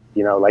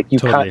now. Like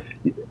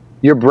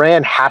your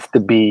brand has to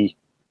be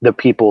the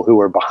people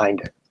who are behind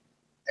it.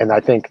 And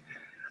I think,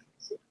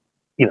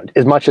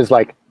 as much as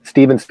like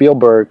Steven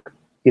Spielberg,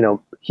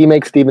 he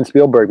makes Steven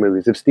Spielberg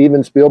movies. If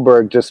Steven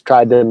Spielberg just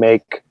tried to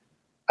make,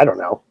 I don't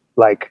know,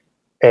 like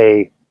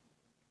a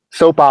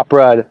soap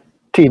opera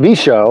TV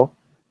show,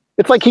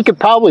 it's like he could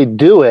probably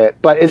do it,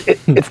 but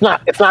it's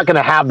not going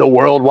to have the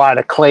worldwide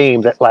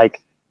acclaim that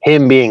like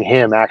him being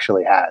him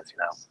actually has,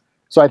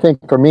 So I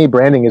think for me,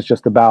 branding is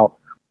just about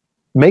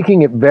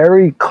making it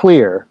very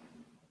clear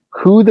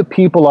who the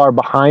people are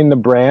behind the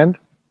brand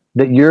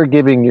that you're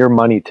giving your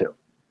money to.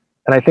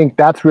 And I think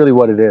that's really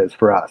what it is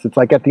for us. It's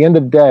like at the end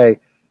of the day,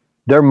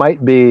 there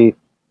might be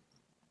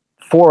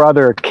 4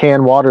 other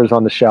canned waters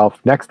on the shelf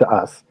next to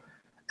us.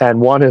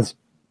 And one is,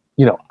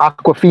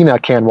 Aquafina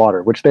canned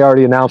water, which they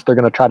already announced they're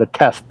going to try to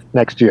test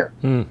next year.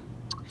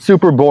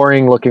 Super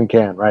boring looking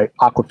can, right?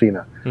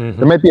 Aquafina. Mm-hmm.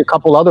 There might be a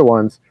couple other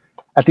ones.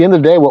 At the end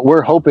of the day, what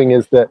we're hoping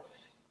is that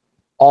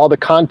all the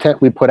content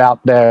we put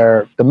out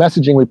there, the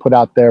messaging we put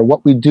out there,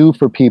 what we do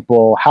for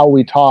people, how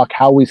we talk,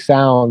 how we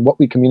sound, what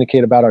we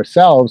communicate about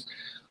ourselves,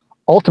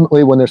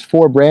 ultimately, when there's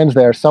 4 brands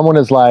there, someone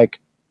is like,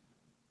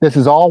 this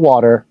is all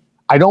water.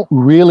 I don't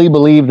really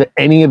believe that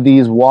any of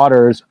these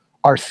waters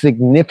are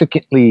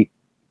significantly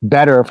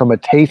better from a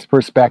taste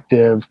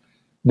perspective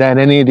than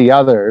any of the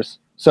others.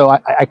 So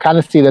I kind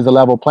of see it as a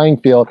level playing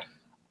field.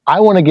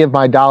 I want to give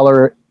my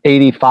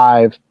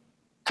 $1.85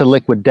 to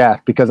Liquid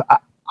Death because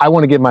I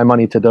want to give my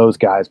money to those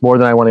guys more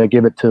than I want to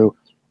give it to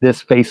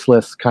this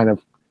faceless kind of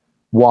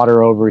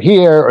water over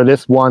here, or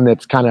this one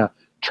that's kind of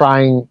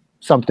trying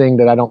something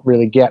that I don't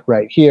really get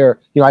right here.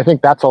 I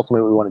think that's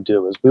ultimately what we want to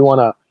do, is we want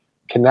to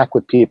connect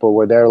with people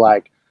where they're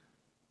like,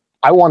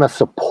 I want to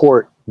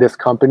support this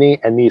company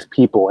and these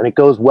people. And it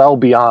goes well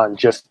beyond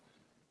just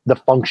the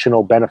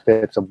functional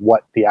benefits of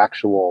what the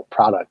actual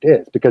product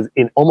is. Because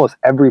in almost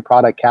every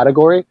product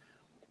category,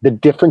 the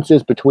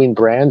differences between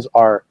brands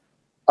are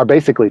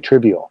basically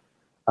trivial.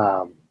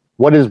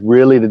 What is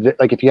really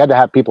like if you had to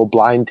have people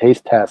blind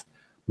taste test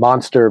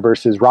Monster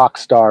versus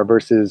Rockstar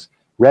versus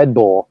Red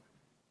Bull,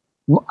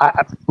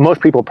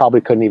 most people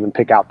probably couldn't even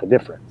pick out the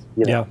difference.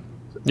 You know?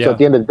 Yeah. So at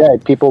the end of the day,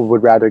 people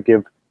would rather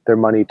give their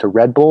money to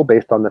Red Bull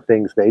based on the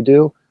things they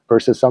do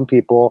versus some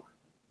people,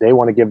 they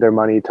want to give their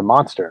money to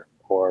Monster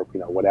or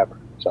whatever.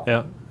 So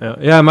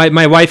yeah.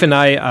 My wife and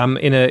I,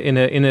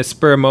 in a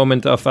spur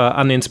moment of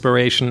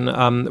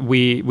uninspiration,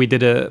 we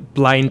did a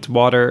blind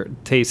water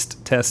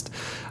taste test,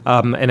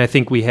 and I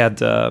think we had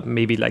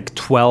maybe like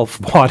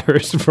 12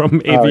 waters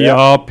from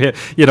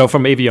Evian,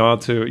 from Evian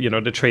to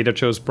the Trader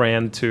Joe's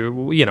brand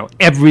to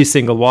every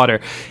single water,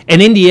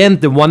 and in the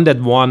end, the one that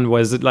won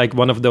was like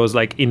one of those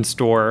like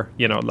in-store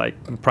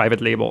like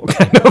private label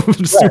kind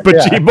of super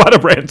cheap water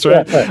brands,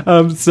 right?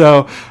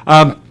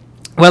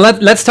 Well,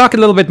 let's talk a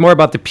little bit more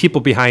about the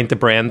people behind the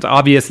brand.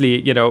 Obviously,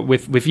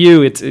 with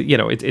you,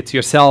 it's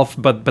yourself,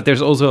 but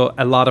there's also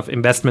a lot of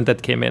investment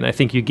that came in. I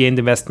think you gained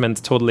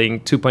investment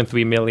totaling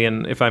 2.3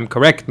 million, if I'm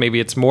correct.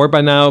 Maybe it's more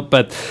by now,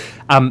 but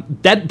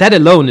that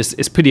alone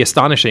is pretty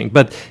astonishing.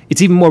 But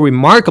it's even more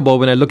remarkable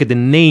when I look at the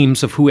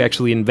names of who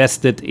actually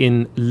invested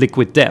in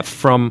Liquid Death,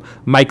 from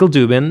Michael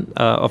Dubin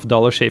of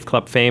Dollar Shave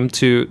Club fame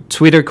to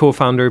Twitter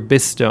co-founder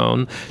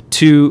Bizstone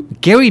to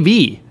Gary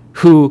Vee,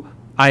 who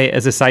I,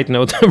 as a side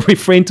note,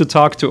 refrained to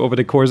talk to over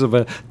the course of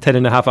a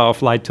 10.5-hour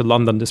flight to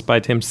London,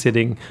 despite him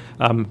sitting,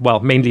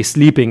 mainly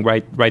sleeping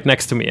right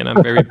next to me. And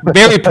I'm very,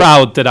 very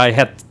proud that I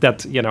had that,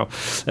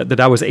 that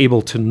I was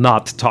able to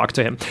not talk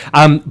to him.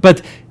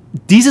 But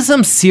these are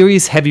some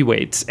serious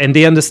heavyweights, and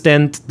they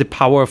understand the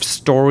power of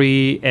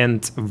story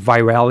and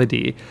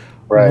virality.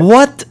 Right.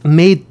 What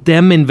made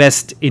them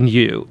invest in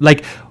you?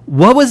 Like,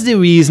 what was the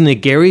reason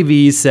that Gary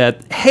Vee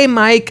said, hey,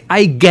 Mike,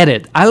 I get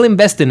it. I'll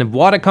invest in a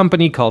water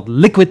company called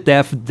Liquid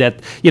Death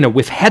that,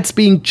 with heads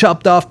being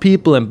chopped off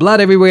people and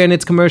blood everywhere in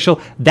its commercial.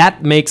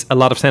 That makes a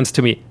lot of sense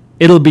to me.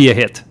 It'll be a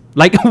hit.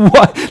 Like,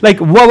 what?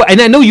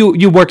 And I know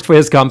you worked for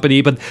his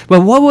company, but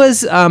what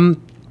was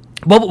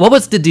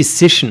the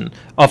decision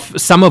of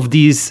some of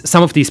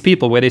these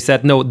people where they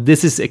said, no,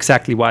 this is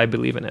exactly why I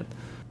believe in it?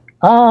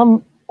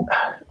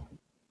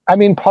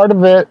 Part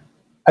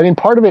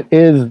of it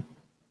is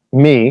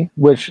me,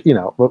 which,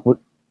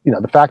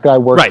 the fact that I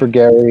worked for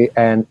Gary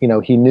and,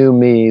 he knew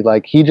me,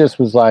 like, he just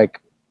was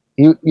like,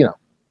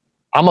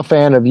 I'm a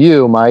fan of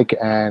you, Mike.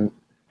 And,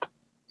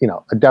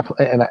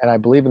 definitely, and I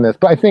believe in this,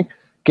 but I think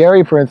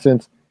Gary, for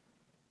instance,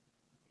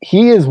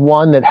 he is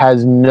one that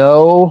has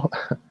no,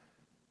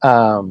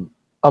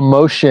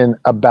 emotion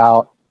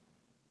about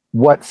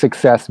what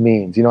success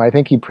means. I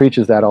think he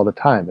preaches that all the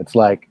time. It's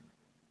like,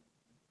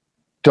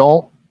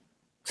 don't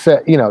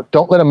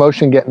let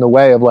emotion get in the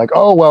way of like,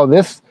 oh, well,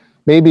 this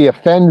maybe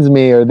offends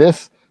me or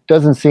this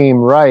doesn't seem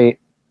right,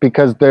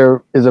 because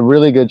there is a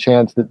really good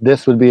chance that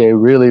this would be a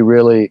really,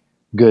 really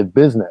good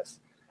business.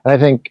 And I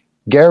think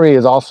Gary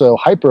is also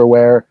hyper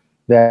aware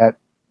that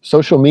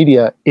social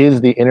media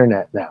is the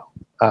internet now.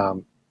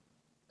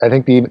 I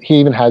think he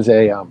even has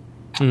a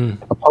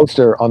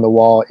poster on the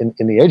wall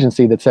in the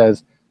agency that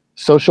says,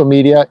 social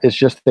media is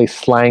just a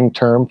slang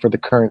term for the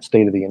current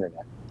state of the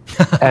internet.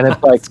 And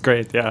it's like, that's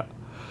great. Yeah.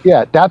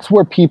 Yeah, that's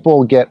where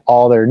people get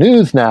all their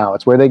news now.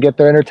 It's where they get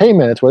their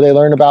entertainment. It's where they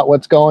learn about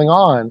what's going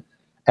on.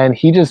 And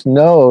he just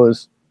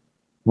knows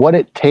what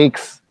it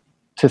takes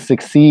to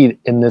succeed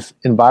in this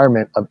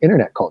environment of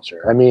internet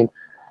culture. I mean,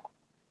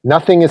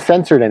 nothing is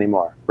censored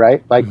anymore,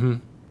 right? Like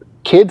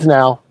kids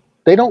now,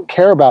 they don't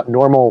care about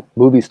normal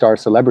movie star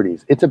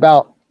celebrities. It's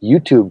about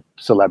YouTube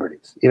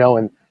celebrities,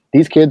 and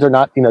these kids are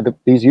not,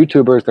 these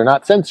YouTubers, they're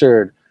not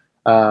censored.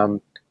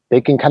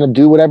 They can kind of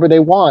do whatever they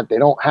want. They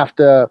don't have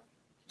to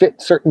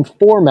fit certain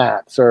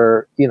formats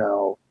or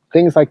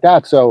things like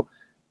that. So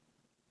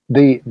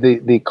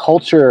the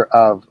culture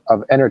of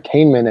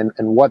entertainment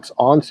and what's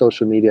on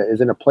social media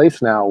is in a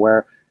place now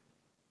where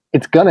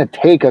it's going to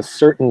take a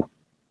certain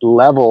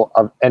level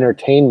of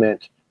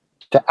entertainment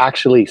to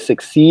actually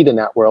succeed in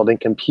that world and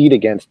compete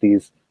against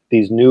these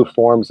new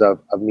forms of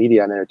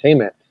media and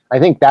entertainment. I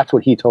think that's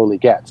what he totally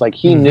gets. Like,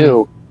 he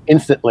knew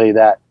instantly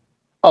that,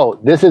 oh,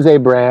 this is a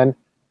brand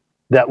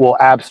that will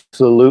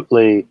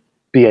absolutely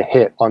be a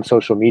hit on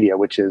social media,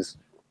 which is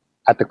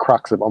at the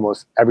crux of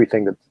almost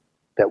everything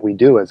that we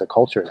do as a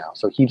culture now.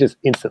 So he just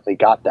instantly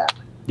got that.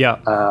 Yeah.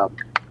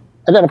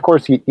 And then, of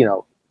course,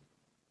 the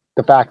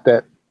fact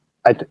that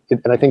and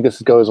I think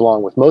this goes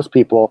along with most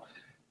people,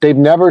 they've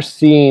never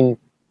seen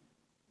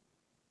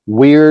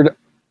weird,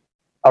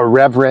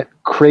 irreverent,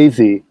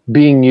 crazy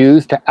being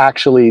used to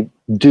actually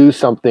do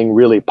something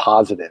really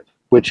positive,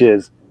 which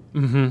is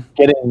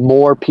getting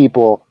more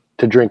people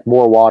to drink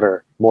more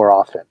water more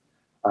often.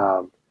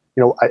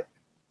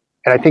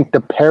 I think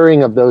the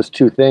pairing of those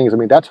two things, I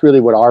mean, that's really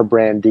what our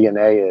brand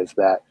DNA is.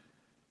 That,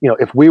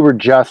 if we were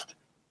just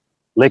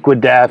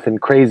Liquid Death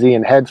and crazy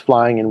and heads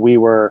flying, and we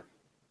were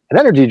an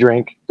energy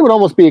drink, it would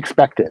almost be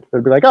expected. It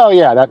would be like, oh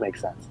yeah, that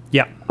makes sense.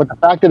 Yeah. But the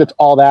fact that it's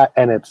all that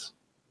and it's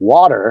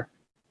water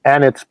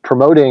and it's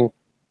promoting,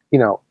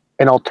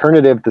 an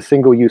alternative to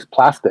single-use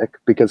plastic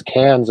because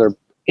cans are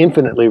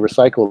infinitely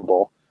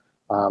recyclable,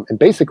 and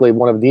basically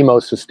one of the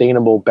most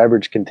sustainable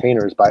beverage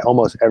containers by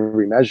almost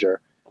every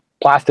measure.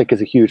 Plastic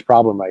is a huge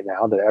problem right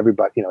now that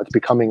everybody, it's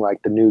becoming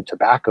like the new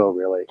tobacco,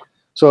 really.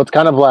 So it's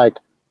kind of like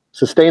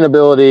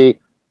sustainability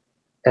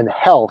and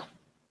health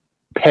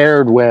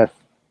paired with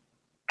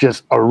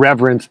just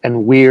irreverence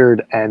and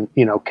weird and,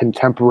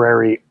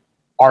 contemporary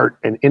art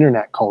and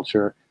internet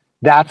culture.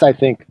 That's, I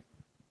think,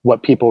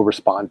 what people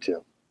respond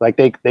to. Like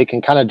they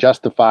can kind of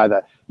justify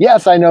that,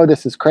 yes, I know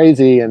this is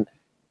crazy and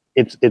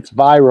it's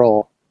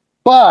viral,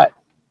 but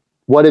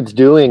what it's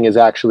doing is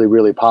actually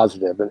really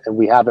positive, and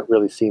we haven't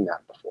really seen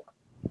that before.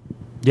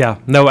 Yeah,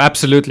 no,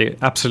 absolutely.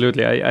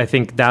 I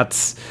think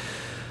that's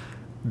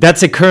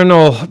a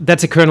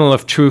kernel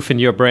of truth in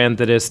your brand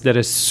that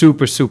is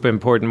super, super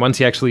important once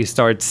you actually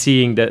start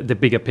seeing the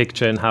bigger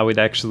picture and how it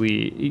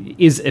actually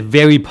is a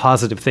very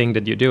positive thing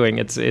that you're doing.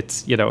 It's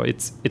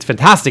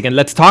fantastic. And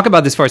let's talk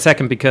about this for a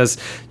second because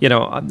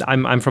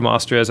I'm from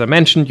Austria, as I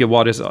mentioned. Your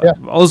water is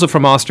also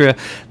from Austria.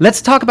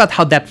 Let's talk about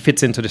how that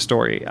fits into the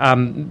story,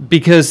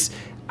 because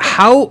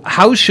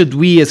how should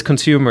we as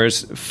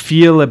consumers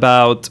feel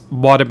about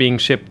water being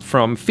shipped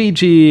from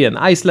Fiji and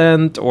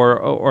Iceland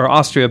or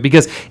Austria?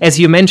 Because as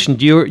you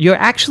mentioned, you're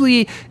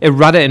actually a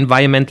rather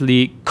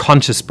environmentally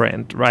conscious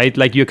brand, right?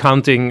 Like you're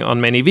counting on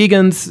many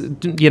vegans,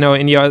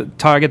 in your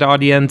target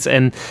audience,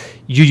 and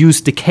you use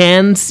the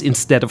cans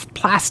instead of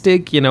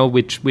plastic,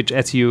 which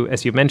as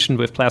you mentioned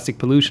with plastic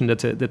pollution,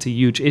 that's a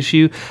huge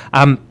issue.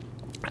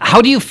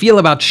 How do you feel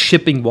about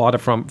shipping water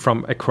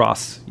from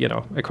across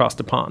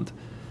the pond?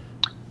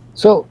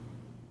 So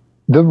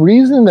the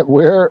reason that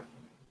we're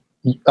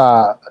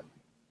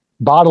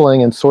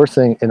bottling and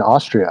sourcing in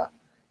Austria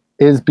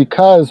is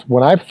because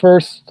when I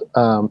first,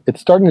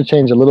 it's starting to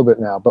change a little bit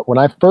now, but when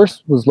I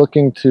first was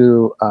looking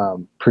to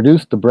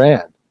produce the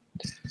brand,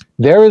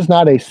 there is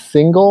not a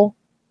single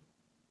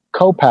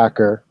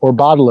co-packer or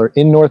bottler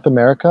in North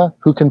America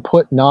who can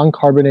put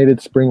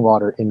non-carbonated spring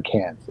water in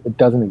cans. It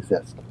doesn't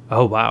exist.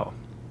 Oh, wow.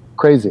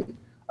 Crazy.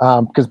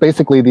 Because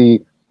basically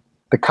the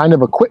kind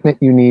of equipment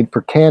you need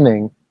for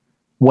canning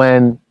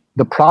when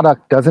the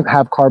product doesn't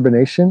have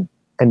carbonation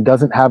and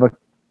doesn't have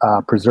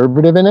a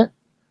preservative in it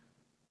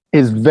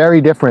is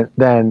very different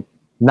than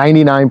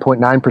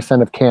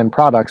 99.9% of canned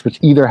products, which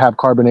either have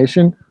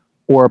carbonation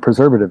or a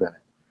preservative in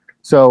it.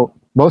 So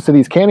most of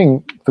these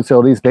canning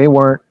facilities, they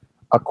weren't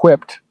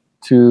equipped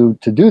to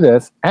do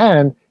this.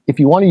 And if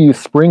you want to use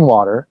spring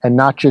water and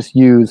not just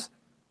use,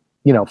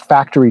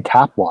 factory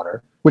tap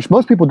water, which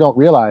most people don't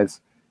realize,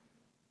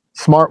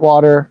 Smart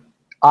Water,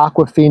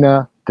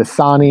 Aquafina,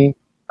 Dasani,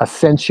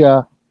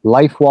 Essentia,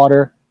 Life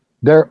Water,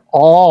 they're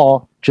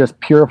all just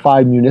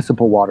purified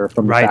municipal water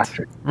from the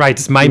factory. Right.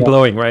 It's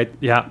mind-blowing, right?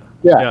 Yeah.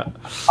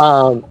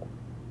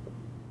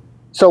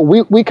 So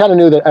we kind of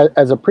knew that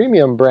as a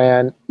premium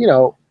brand,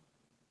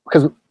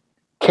 because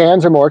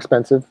cans are more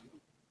expensive,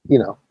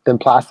 than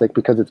plastic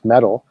because it's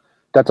metal.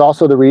 That's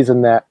also the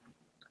reason that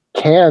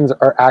cans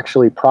are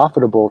actually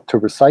profitable to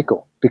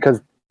recycle,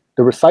 because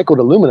the recycled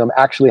aluminum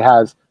actually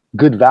has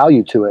good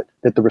value to it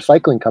that the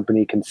recycling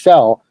company can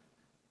sell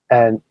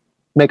and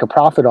make a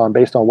profit on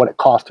based on what it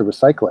costs to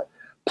recycle it.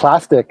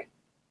 Plastic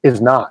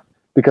is not,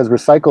 because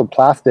recycled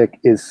plastic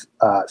is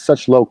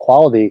such low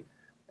quality,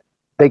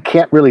 they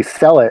can't really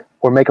sell it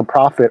or make a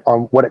profit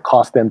on what it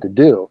costs them to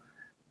do.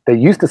 They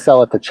used to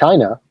sell it to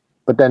China,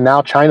 but then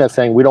now China is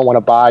saying, we don't want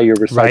to buy your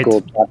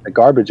recycled plastic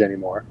garbage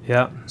anymore.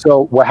 Yeah.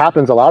 So what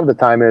happens a lot of the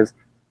time is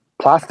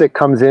plastic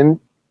comes in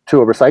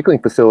to a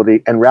recycling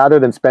facility, and rather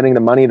than spending the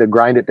money to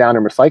grind it down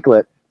and recycle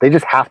it, they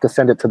just have to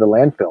send it to the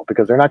landfill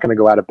because they're not going to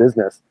go out of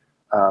business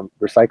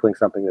recycling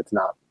something that's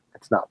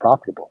not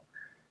profitable.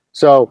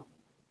 So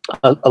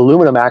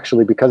aluminum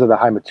actually, because of the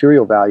high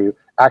material value,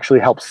 actually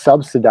helps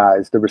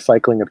subsidize the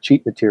recycling of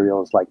cheap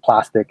materials like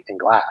plastic and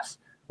glass,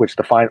 which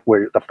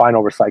where the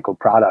final recycled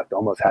product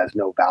almost has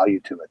no value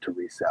to it to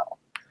resell.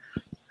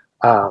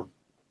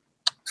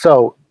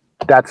 So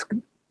that's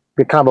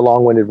kind of a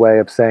long-winded way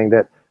of saying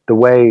that the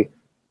way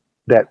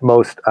that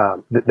most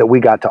that we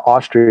got to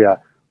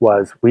Austria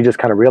was we just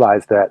kind of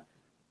realized that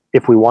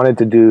if we wanted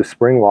to do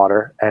spring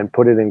water and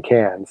put it in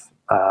cans,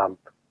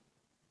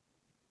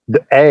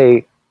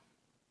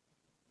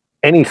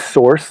 any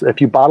source, if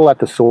you bottle at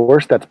the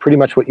source, that's pretty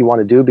much what you want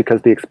to do,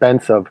 because the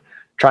expense of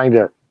trying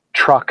to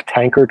truck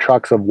tanker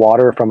trucks of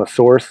water from a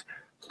source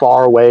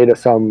far away to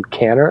some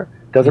canner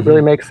doesn't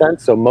really make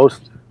sense. So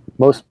most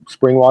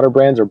spring water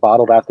brands are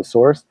bottled at the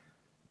source.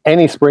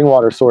 Any spring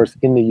water source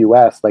in the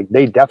US, like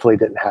they definitely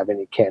didn't have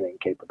any canning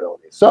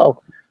capabilities.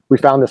 So we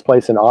found this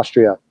place in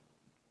Austria,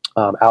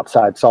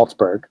 outside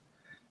Salzburg,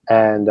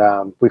 and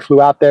we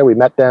flew out there. We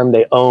met them.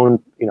 They owned,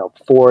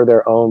 4 of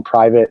their own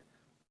private,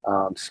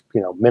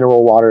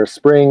 mineral water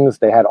springs.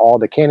 They had all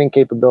the canning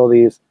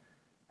capabilities,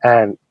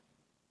 and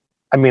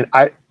I mean,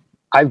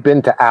 I've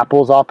been to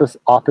Apple's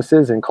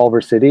offices in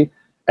Culver City,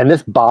 And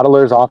this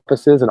bottler's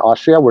offices in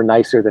Austria were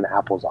nicer than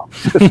Apple's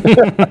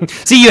offices.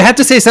 See, you had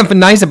to say something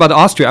nice about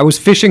Austria. I was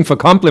fishing for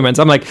compliments.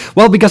 I'm like,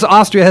 well, because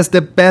Austria has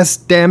the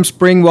best damn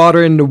spring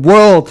water in the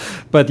world.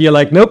 But you're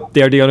like, nope,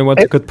 they're the only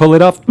ones who could pull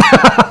it off.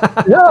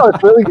 No,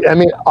 it's really, I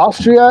mean,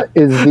 Austria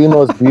is the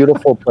most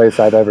beautiful place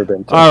I've ever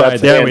been to. All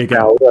right, there we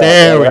go.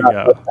 There we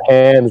go.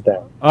 Hands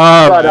down.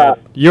 All right.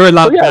 You're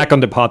allowed back on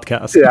the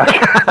podcast. Yeah.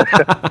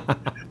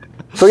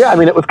 So, yeah, I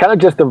mean, it was kind of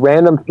just a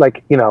random,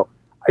 like, you know,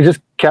 I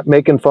just kept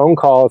making phone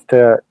calls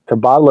to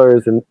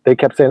bottlers, and they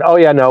kept saying, oh,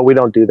 yeah, no, we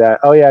don't do that.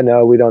 Oh, yeah,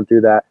 no, we don't do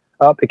that.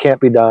 Oh, it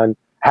can't be done.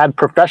 Had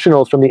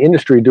professionals from the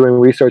industry doing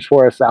research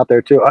for us out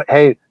there, too.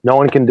 Hey, no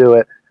one can do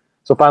it.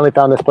 So finally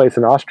found this place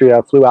in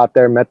Austria, flew out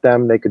there, met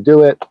them. They could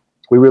do it.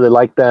 We really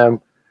liked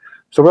them.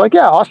 So we're like,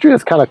 yeah, Austria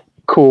is kind of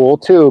cool,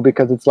 too,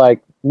 because it's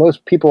like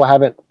most people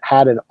haven't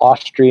had an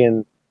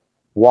Austrian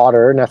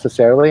water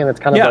necessarily, and it's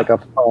kind of like a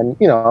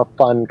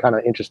fun kind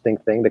of interesting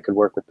thing that could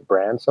work with the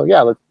brand. So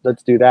yeah,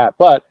 let's do that.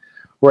 But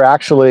we're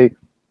actually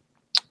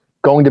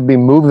going to be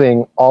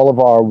moving all of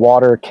our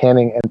water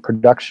canning and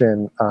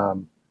production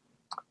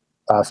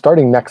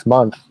starting next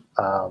month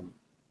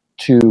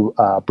to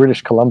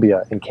British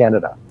Columbia in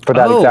Canada for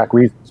that exact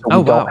reason. So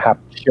we don't have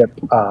to ship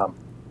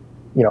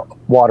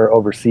water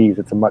overseas.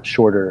 It's a much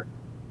shorter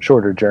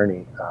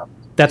journey.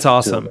 That's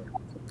awesome.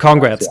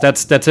 Congrats. Yeah.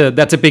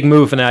 That's a big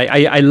move, and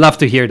I love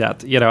to hear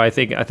that. You know, I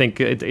think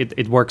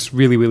it works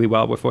really, really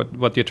well with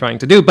what you're trying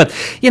to do. But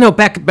you know,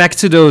 back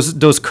to those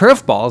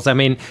curveballs. I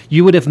mean,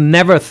 you would have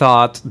never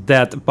thought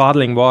that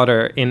bottling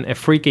water in a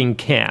freaking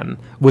can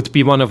would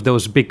be one of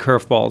those big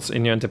curveballs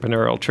in your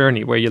entrepreneurial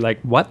journey, where you're like,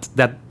 what?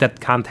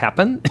 That can't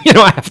happen? You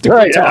know, I have to.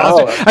 Right,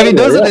 I mean,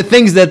 those are the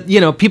things that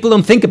people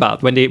don't think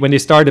about when they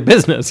start a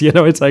business. You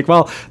know, it's like,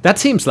 well, that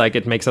seems like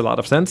it makes a lot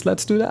of sense.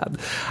 Let's do that.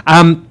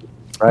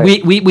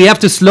 Right. We have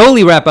to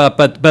slowly wrap up,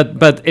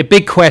 but a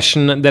big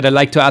question that I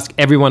like to ask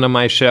everyone on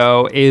my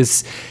show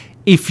is,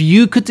 if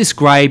you could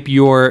describe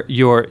your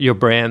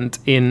brand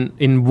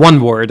in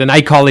one word, and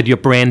I call it your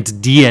brand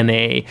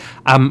DNA,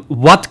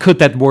 what could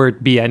that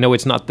word be? I know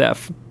it's not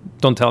deaf.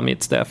 Don't tell me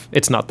it's deaf.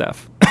 It's not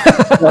deaf.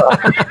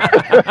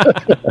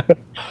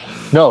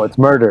 No, it's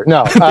murder.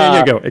 No. There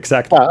you go.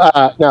 Exactly.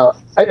 No,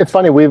 it's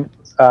funny. We've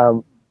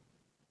been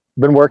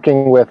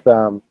working with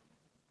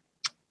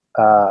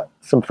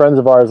some friends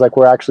of ours. Like,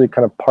 we're actually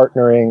kind of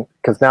partnering,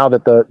 because now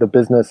that the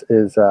business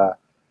is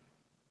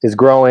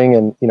growing,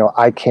 and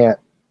I can't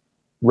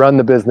run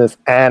the business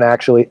and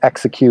actually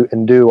execute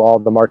and do all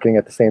the marketing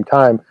at the same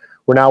time.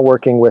 We're now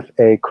working with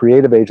a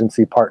creative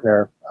agency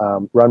partner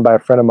run by a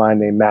friend of mine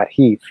named Matt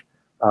Heath.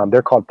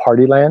 They're called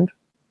Partyland.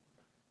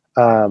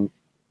 And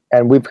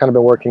we've kind of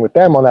been working with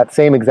them on that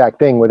same exact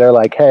thing, where they're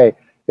like, hey,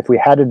 if we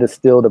had to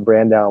distill the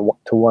brand down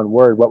to one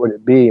word, what would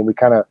it be? And we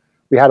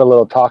had a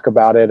little talk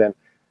about it. And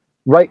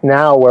right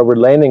now where we're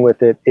landing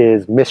with it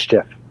is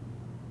mischief.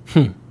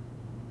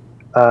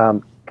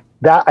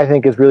 That, I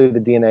think, is really the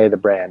DNA of the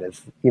brand,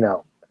 is,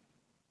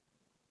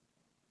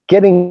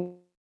 getting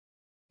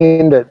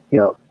into,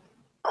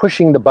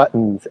 pushing the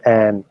buttons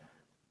and,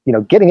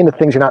 getting into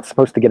things you're not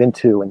supposed to get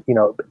into, and,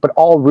 but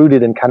all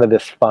rooted in kind of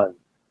this fun,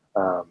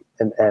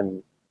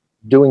 and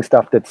doing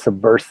stuff that's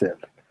subversive,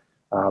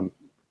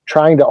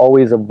 trying to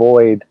always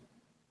avoid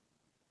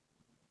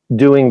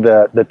doing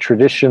the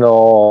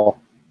traditional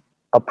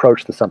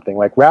approach to something.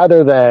 Like,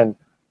 rather than,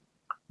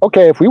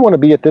 okay, if we want to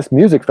be at this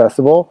music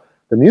festival,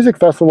 the music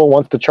festival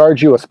wants to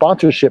charge you a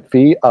sponsorship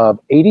fee of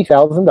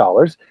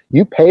 $80,000.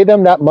 You pay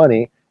them that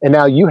money, and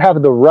now you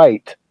have the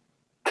right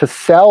to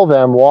sell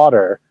them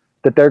water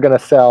that they're going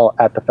to sell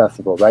at the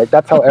festival, right?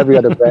 That's how every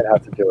other brand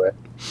has to do it.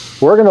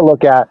 We're going to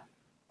look at,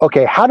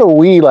 okay, how do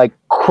we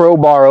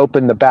crowbar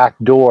open the back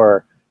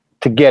door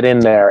to get in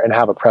there and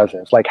have a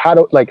presence?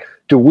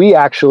 Do we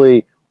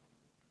actually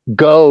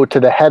go to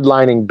the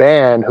headlining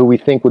band who we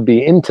think would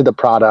be into the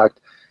product,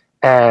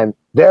 and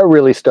they're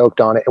really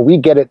stoked on it, and we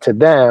get it to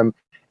them,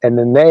 and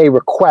then they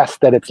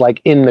request that it's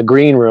in the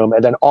green room,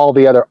 and then all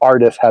the other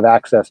artists have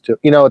access to,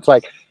 it's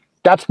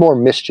that's more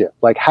mischief.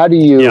 How do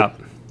you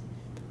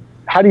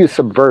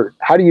subvert?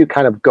 How do you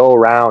kind of go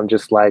around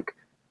just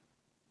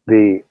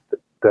the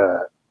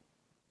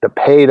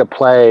pay to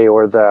play,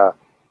 or the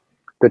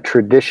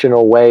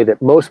traditional way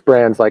that most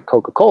brands like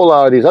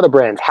Coca-Cola or these other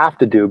brands have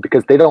to do,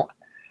 because they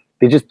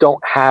just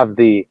don't have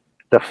the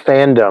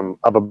fandom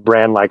of a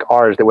brand like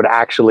ours that would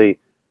actually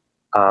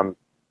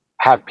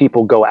have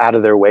people go out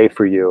of their way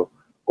for you,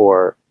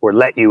 or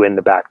let you in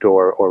the back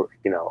door, or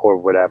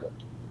whatever.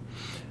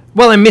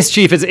 Well, and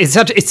mischief it's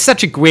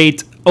such a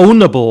great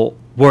ownable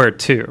word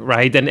too,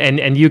 right?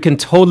 And you can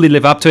totally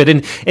live up to it,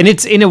 and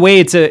it's, in a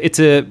way, it's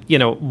a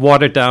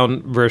watered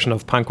down version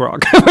of punk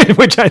rock,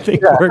 which I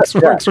think works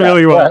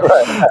really well.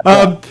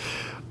 Right.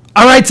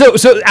 All right,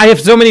 so I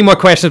have so many more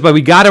questions, but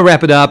we gotta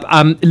wrap it up.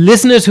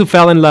 Listeners who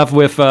fell in love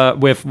with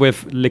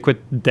Liquid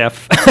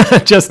Death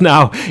just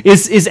now,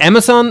 is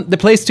Amazon the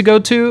place to go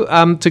to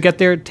get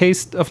their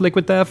taste of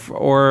Liquid Death,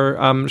 or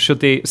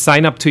should they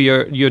sign up to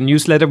your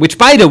newsletter? Which,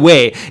 by the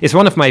way, is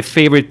one of my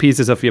favorite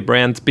pieces of your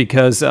brand,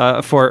 because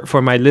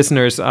for my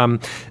listeners,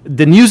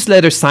 the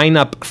newsletter sign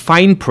up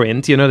fine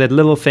print, that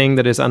little thing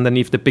that is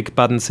underneath the big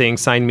button saying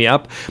 "Sign me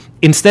up,"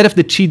 instead of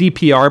the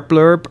GDPR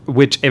blurb,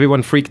 which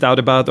everyone freaked out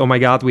about. Oh my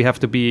God, we have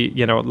to be,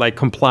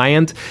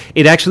 compliant.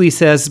 It actually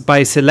says,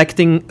 by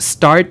selecting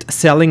Start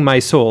Selling My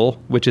Soul,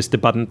 which is the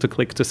button to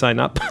click to sign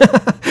up,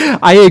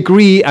 I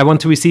agree. I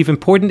want to receive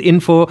important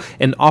info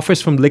and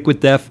offers from Liquid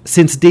Death,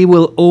 since they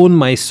will own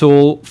my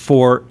soul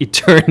for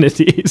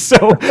eternity.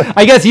 So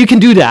I guess you can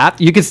do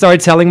that. You can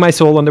start selling my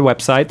soul on the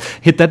website,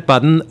 hit that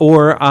button,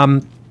 or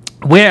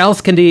where else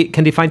can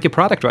they find your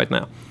product right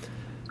now?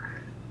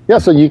 Yeah,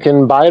 so you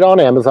can buy it on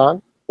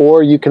Amazon,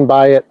 or you can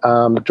buy it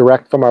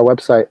direct from our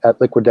website at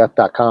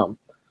liquiddeath.com.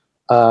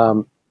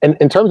 And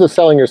in terms of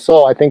selling your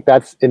soul, I think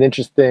that's an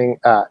interesting,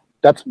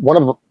 it's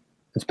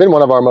been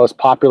one of our most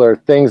popular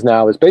things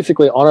now, is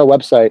basically on our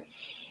website,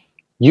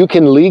 you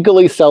can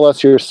legally sell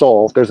us your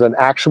soul. There's an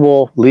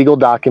actual legal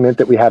document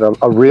that we had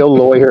a real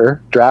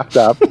lawyer draft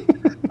up.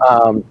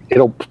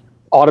 It'll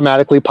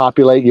automatically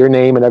populate your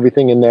name and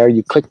everything in there.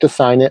 You click to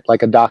sign it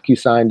like a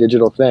DocuSign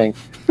digital thing.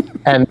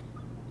 And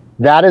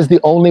that is the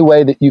only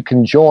way that you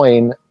can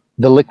join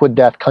the Liquid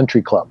Death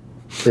Country Club,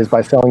 is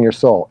by selling your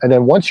soul. And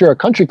then once you're a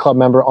Country Club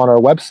member on our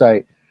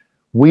website,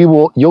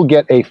 you'll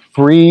get a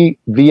free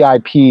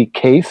VIP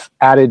case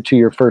added to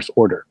your first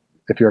order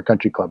if you're a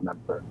Country Club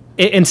member.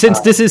 And since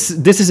this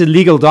is a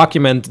legal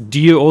document, do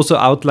you also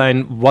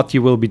outline what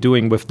you will be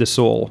doing with the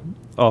soul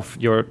of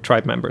your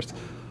tribe members?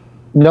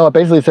 No, it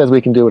basically says we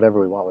can do whatever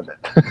we want with it.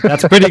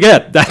 That's pretty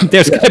good.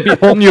 There's going to be a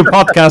whole new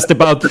podcast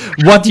about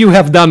what you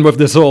have done with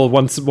the soul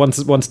once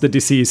the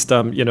deceased,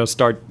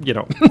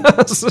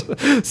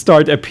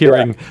 start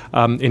appearing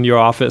in your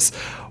office.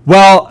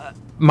 Well,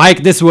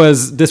 Mike, this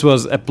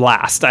was a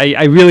blast.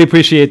 I really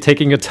appreciate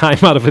taking your time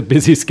out of a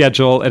busy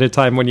schedule at a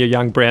time when your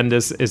young brand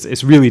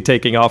is really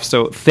taking off.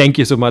 So thank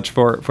you so much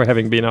for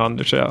having been on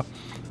the show.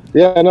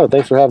 Yeah, no,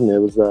 thanks for having me.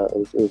 It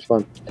was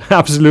fun.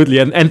 Absolutely.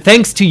 And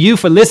thanks to you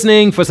for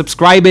listening, for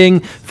subscribing,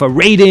 for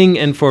rating,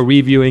 and for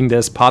reviewing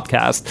this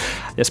podcast.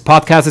 This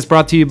podcast is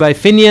brought to you by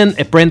Finian,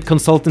 a brand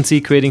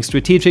consultancy creating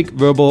strategic,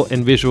 verbal,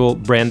 and visual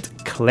brand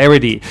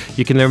clarity.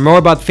 You can learn more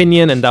about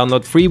Finian and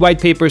download free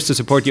white papers to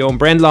support your own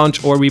brand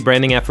launch or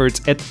rebranding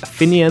efforts at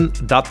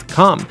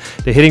Finian.com.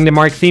 The Hitting the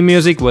Mark theme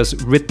music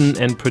was written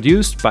and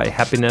produced by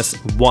Happiness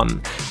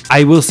One.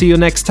 I will see you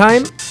next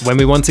time when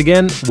we once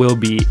again will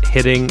be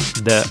hitting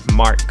the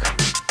mark.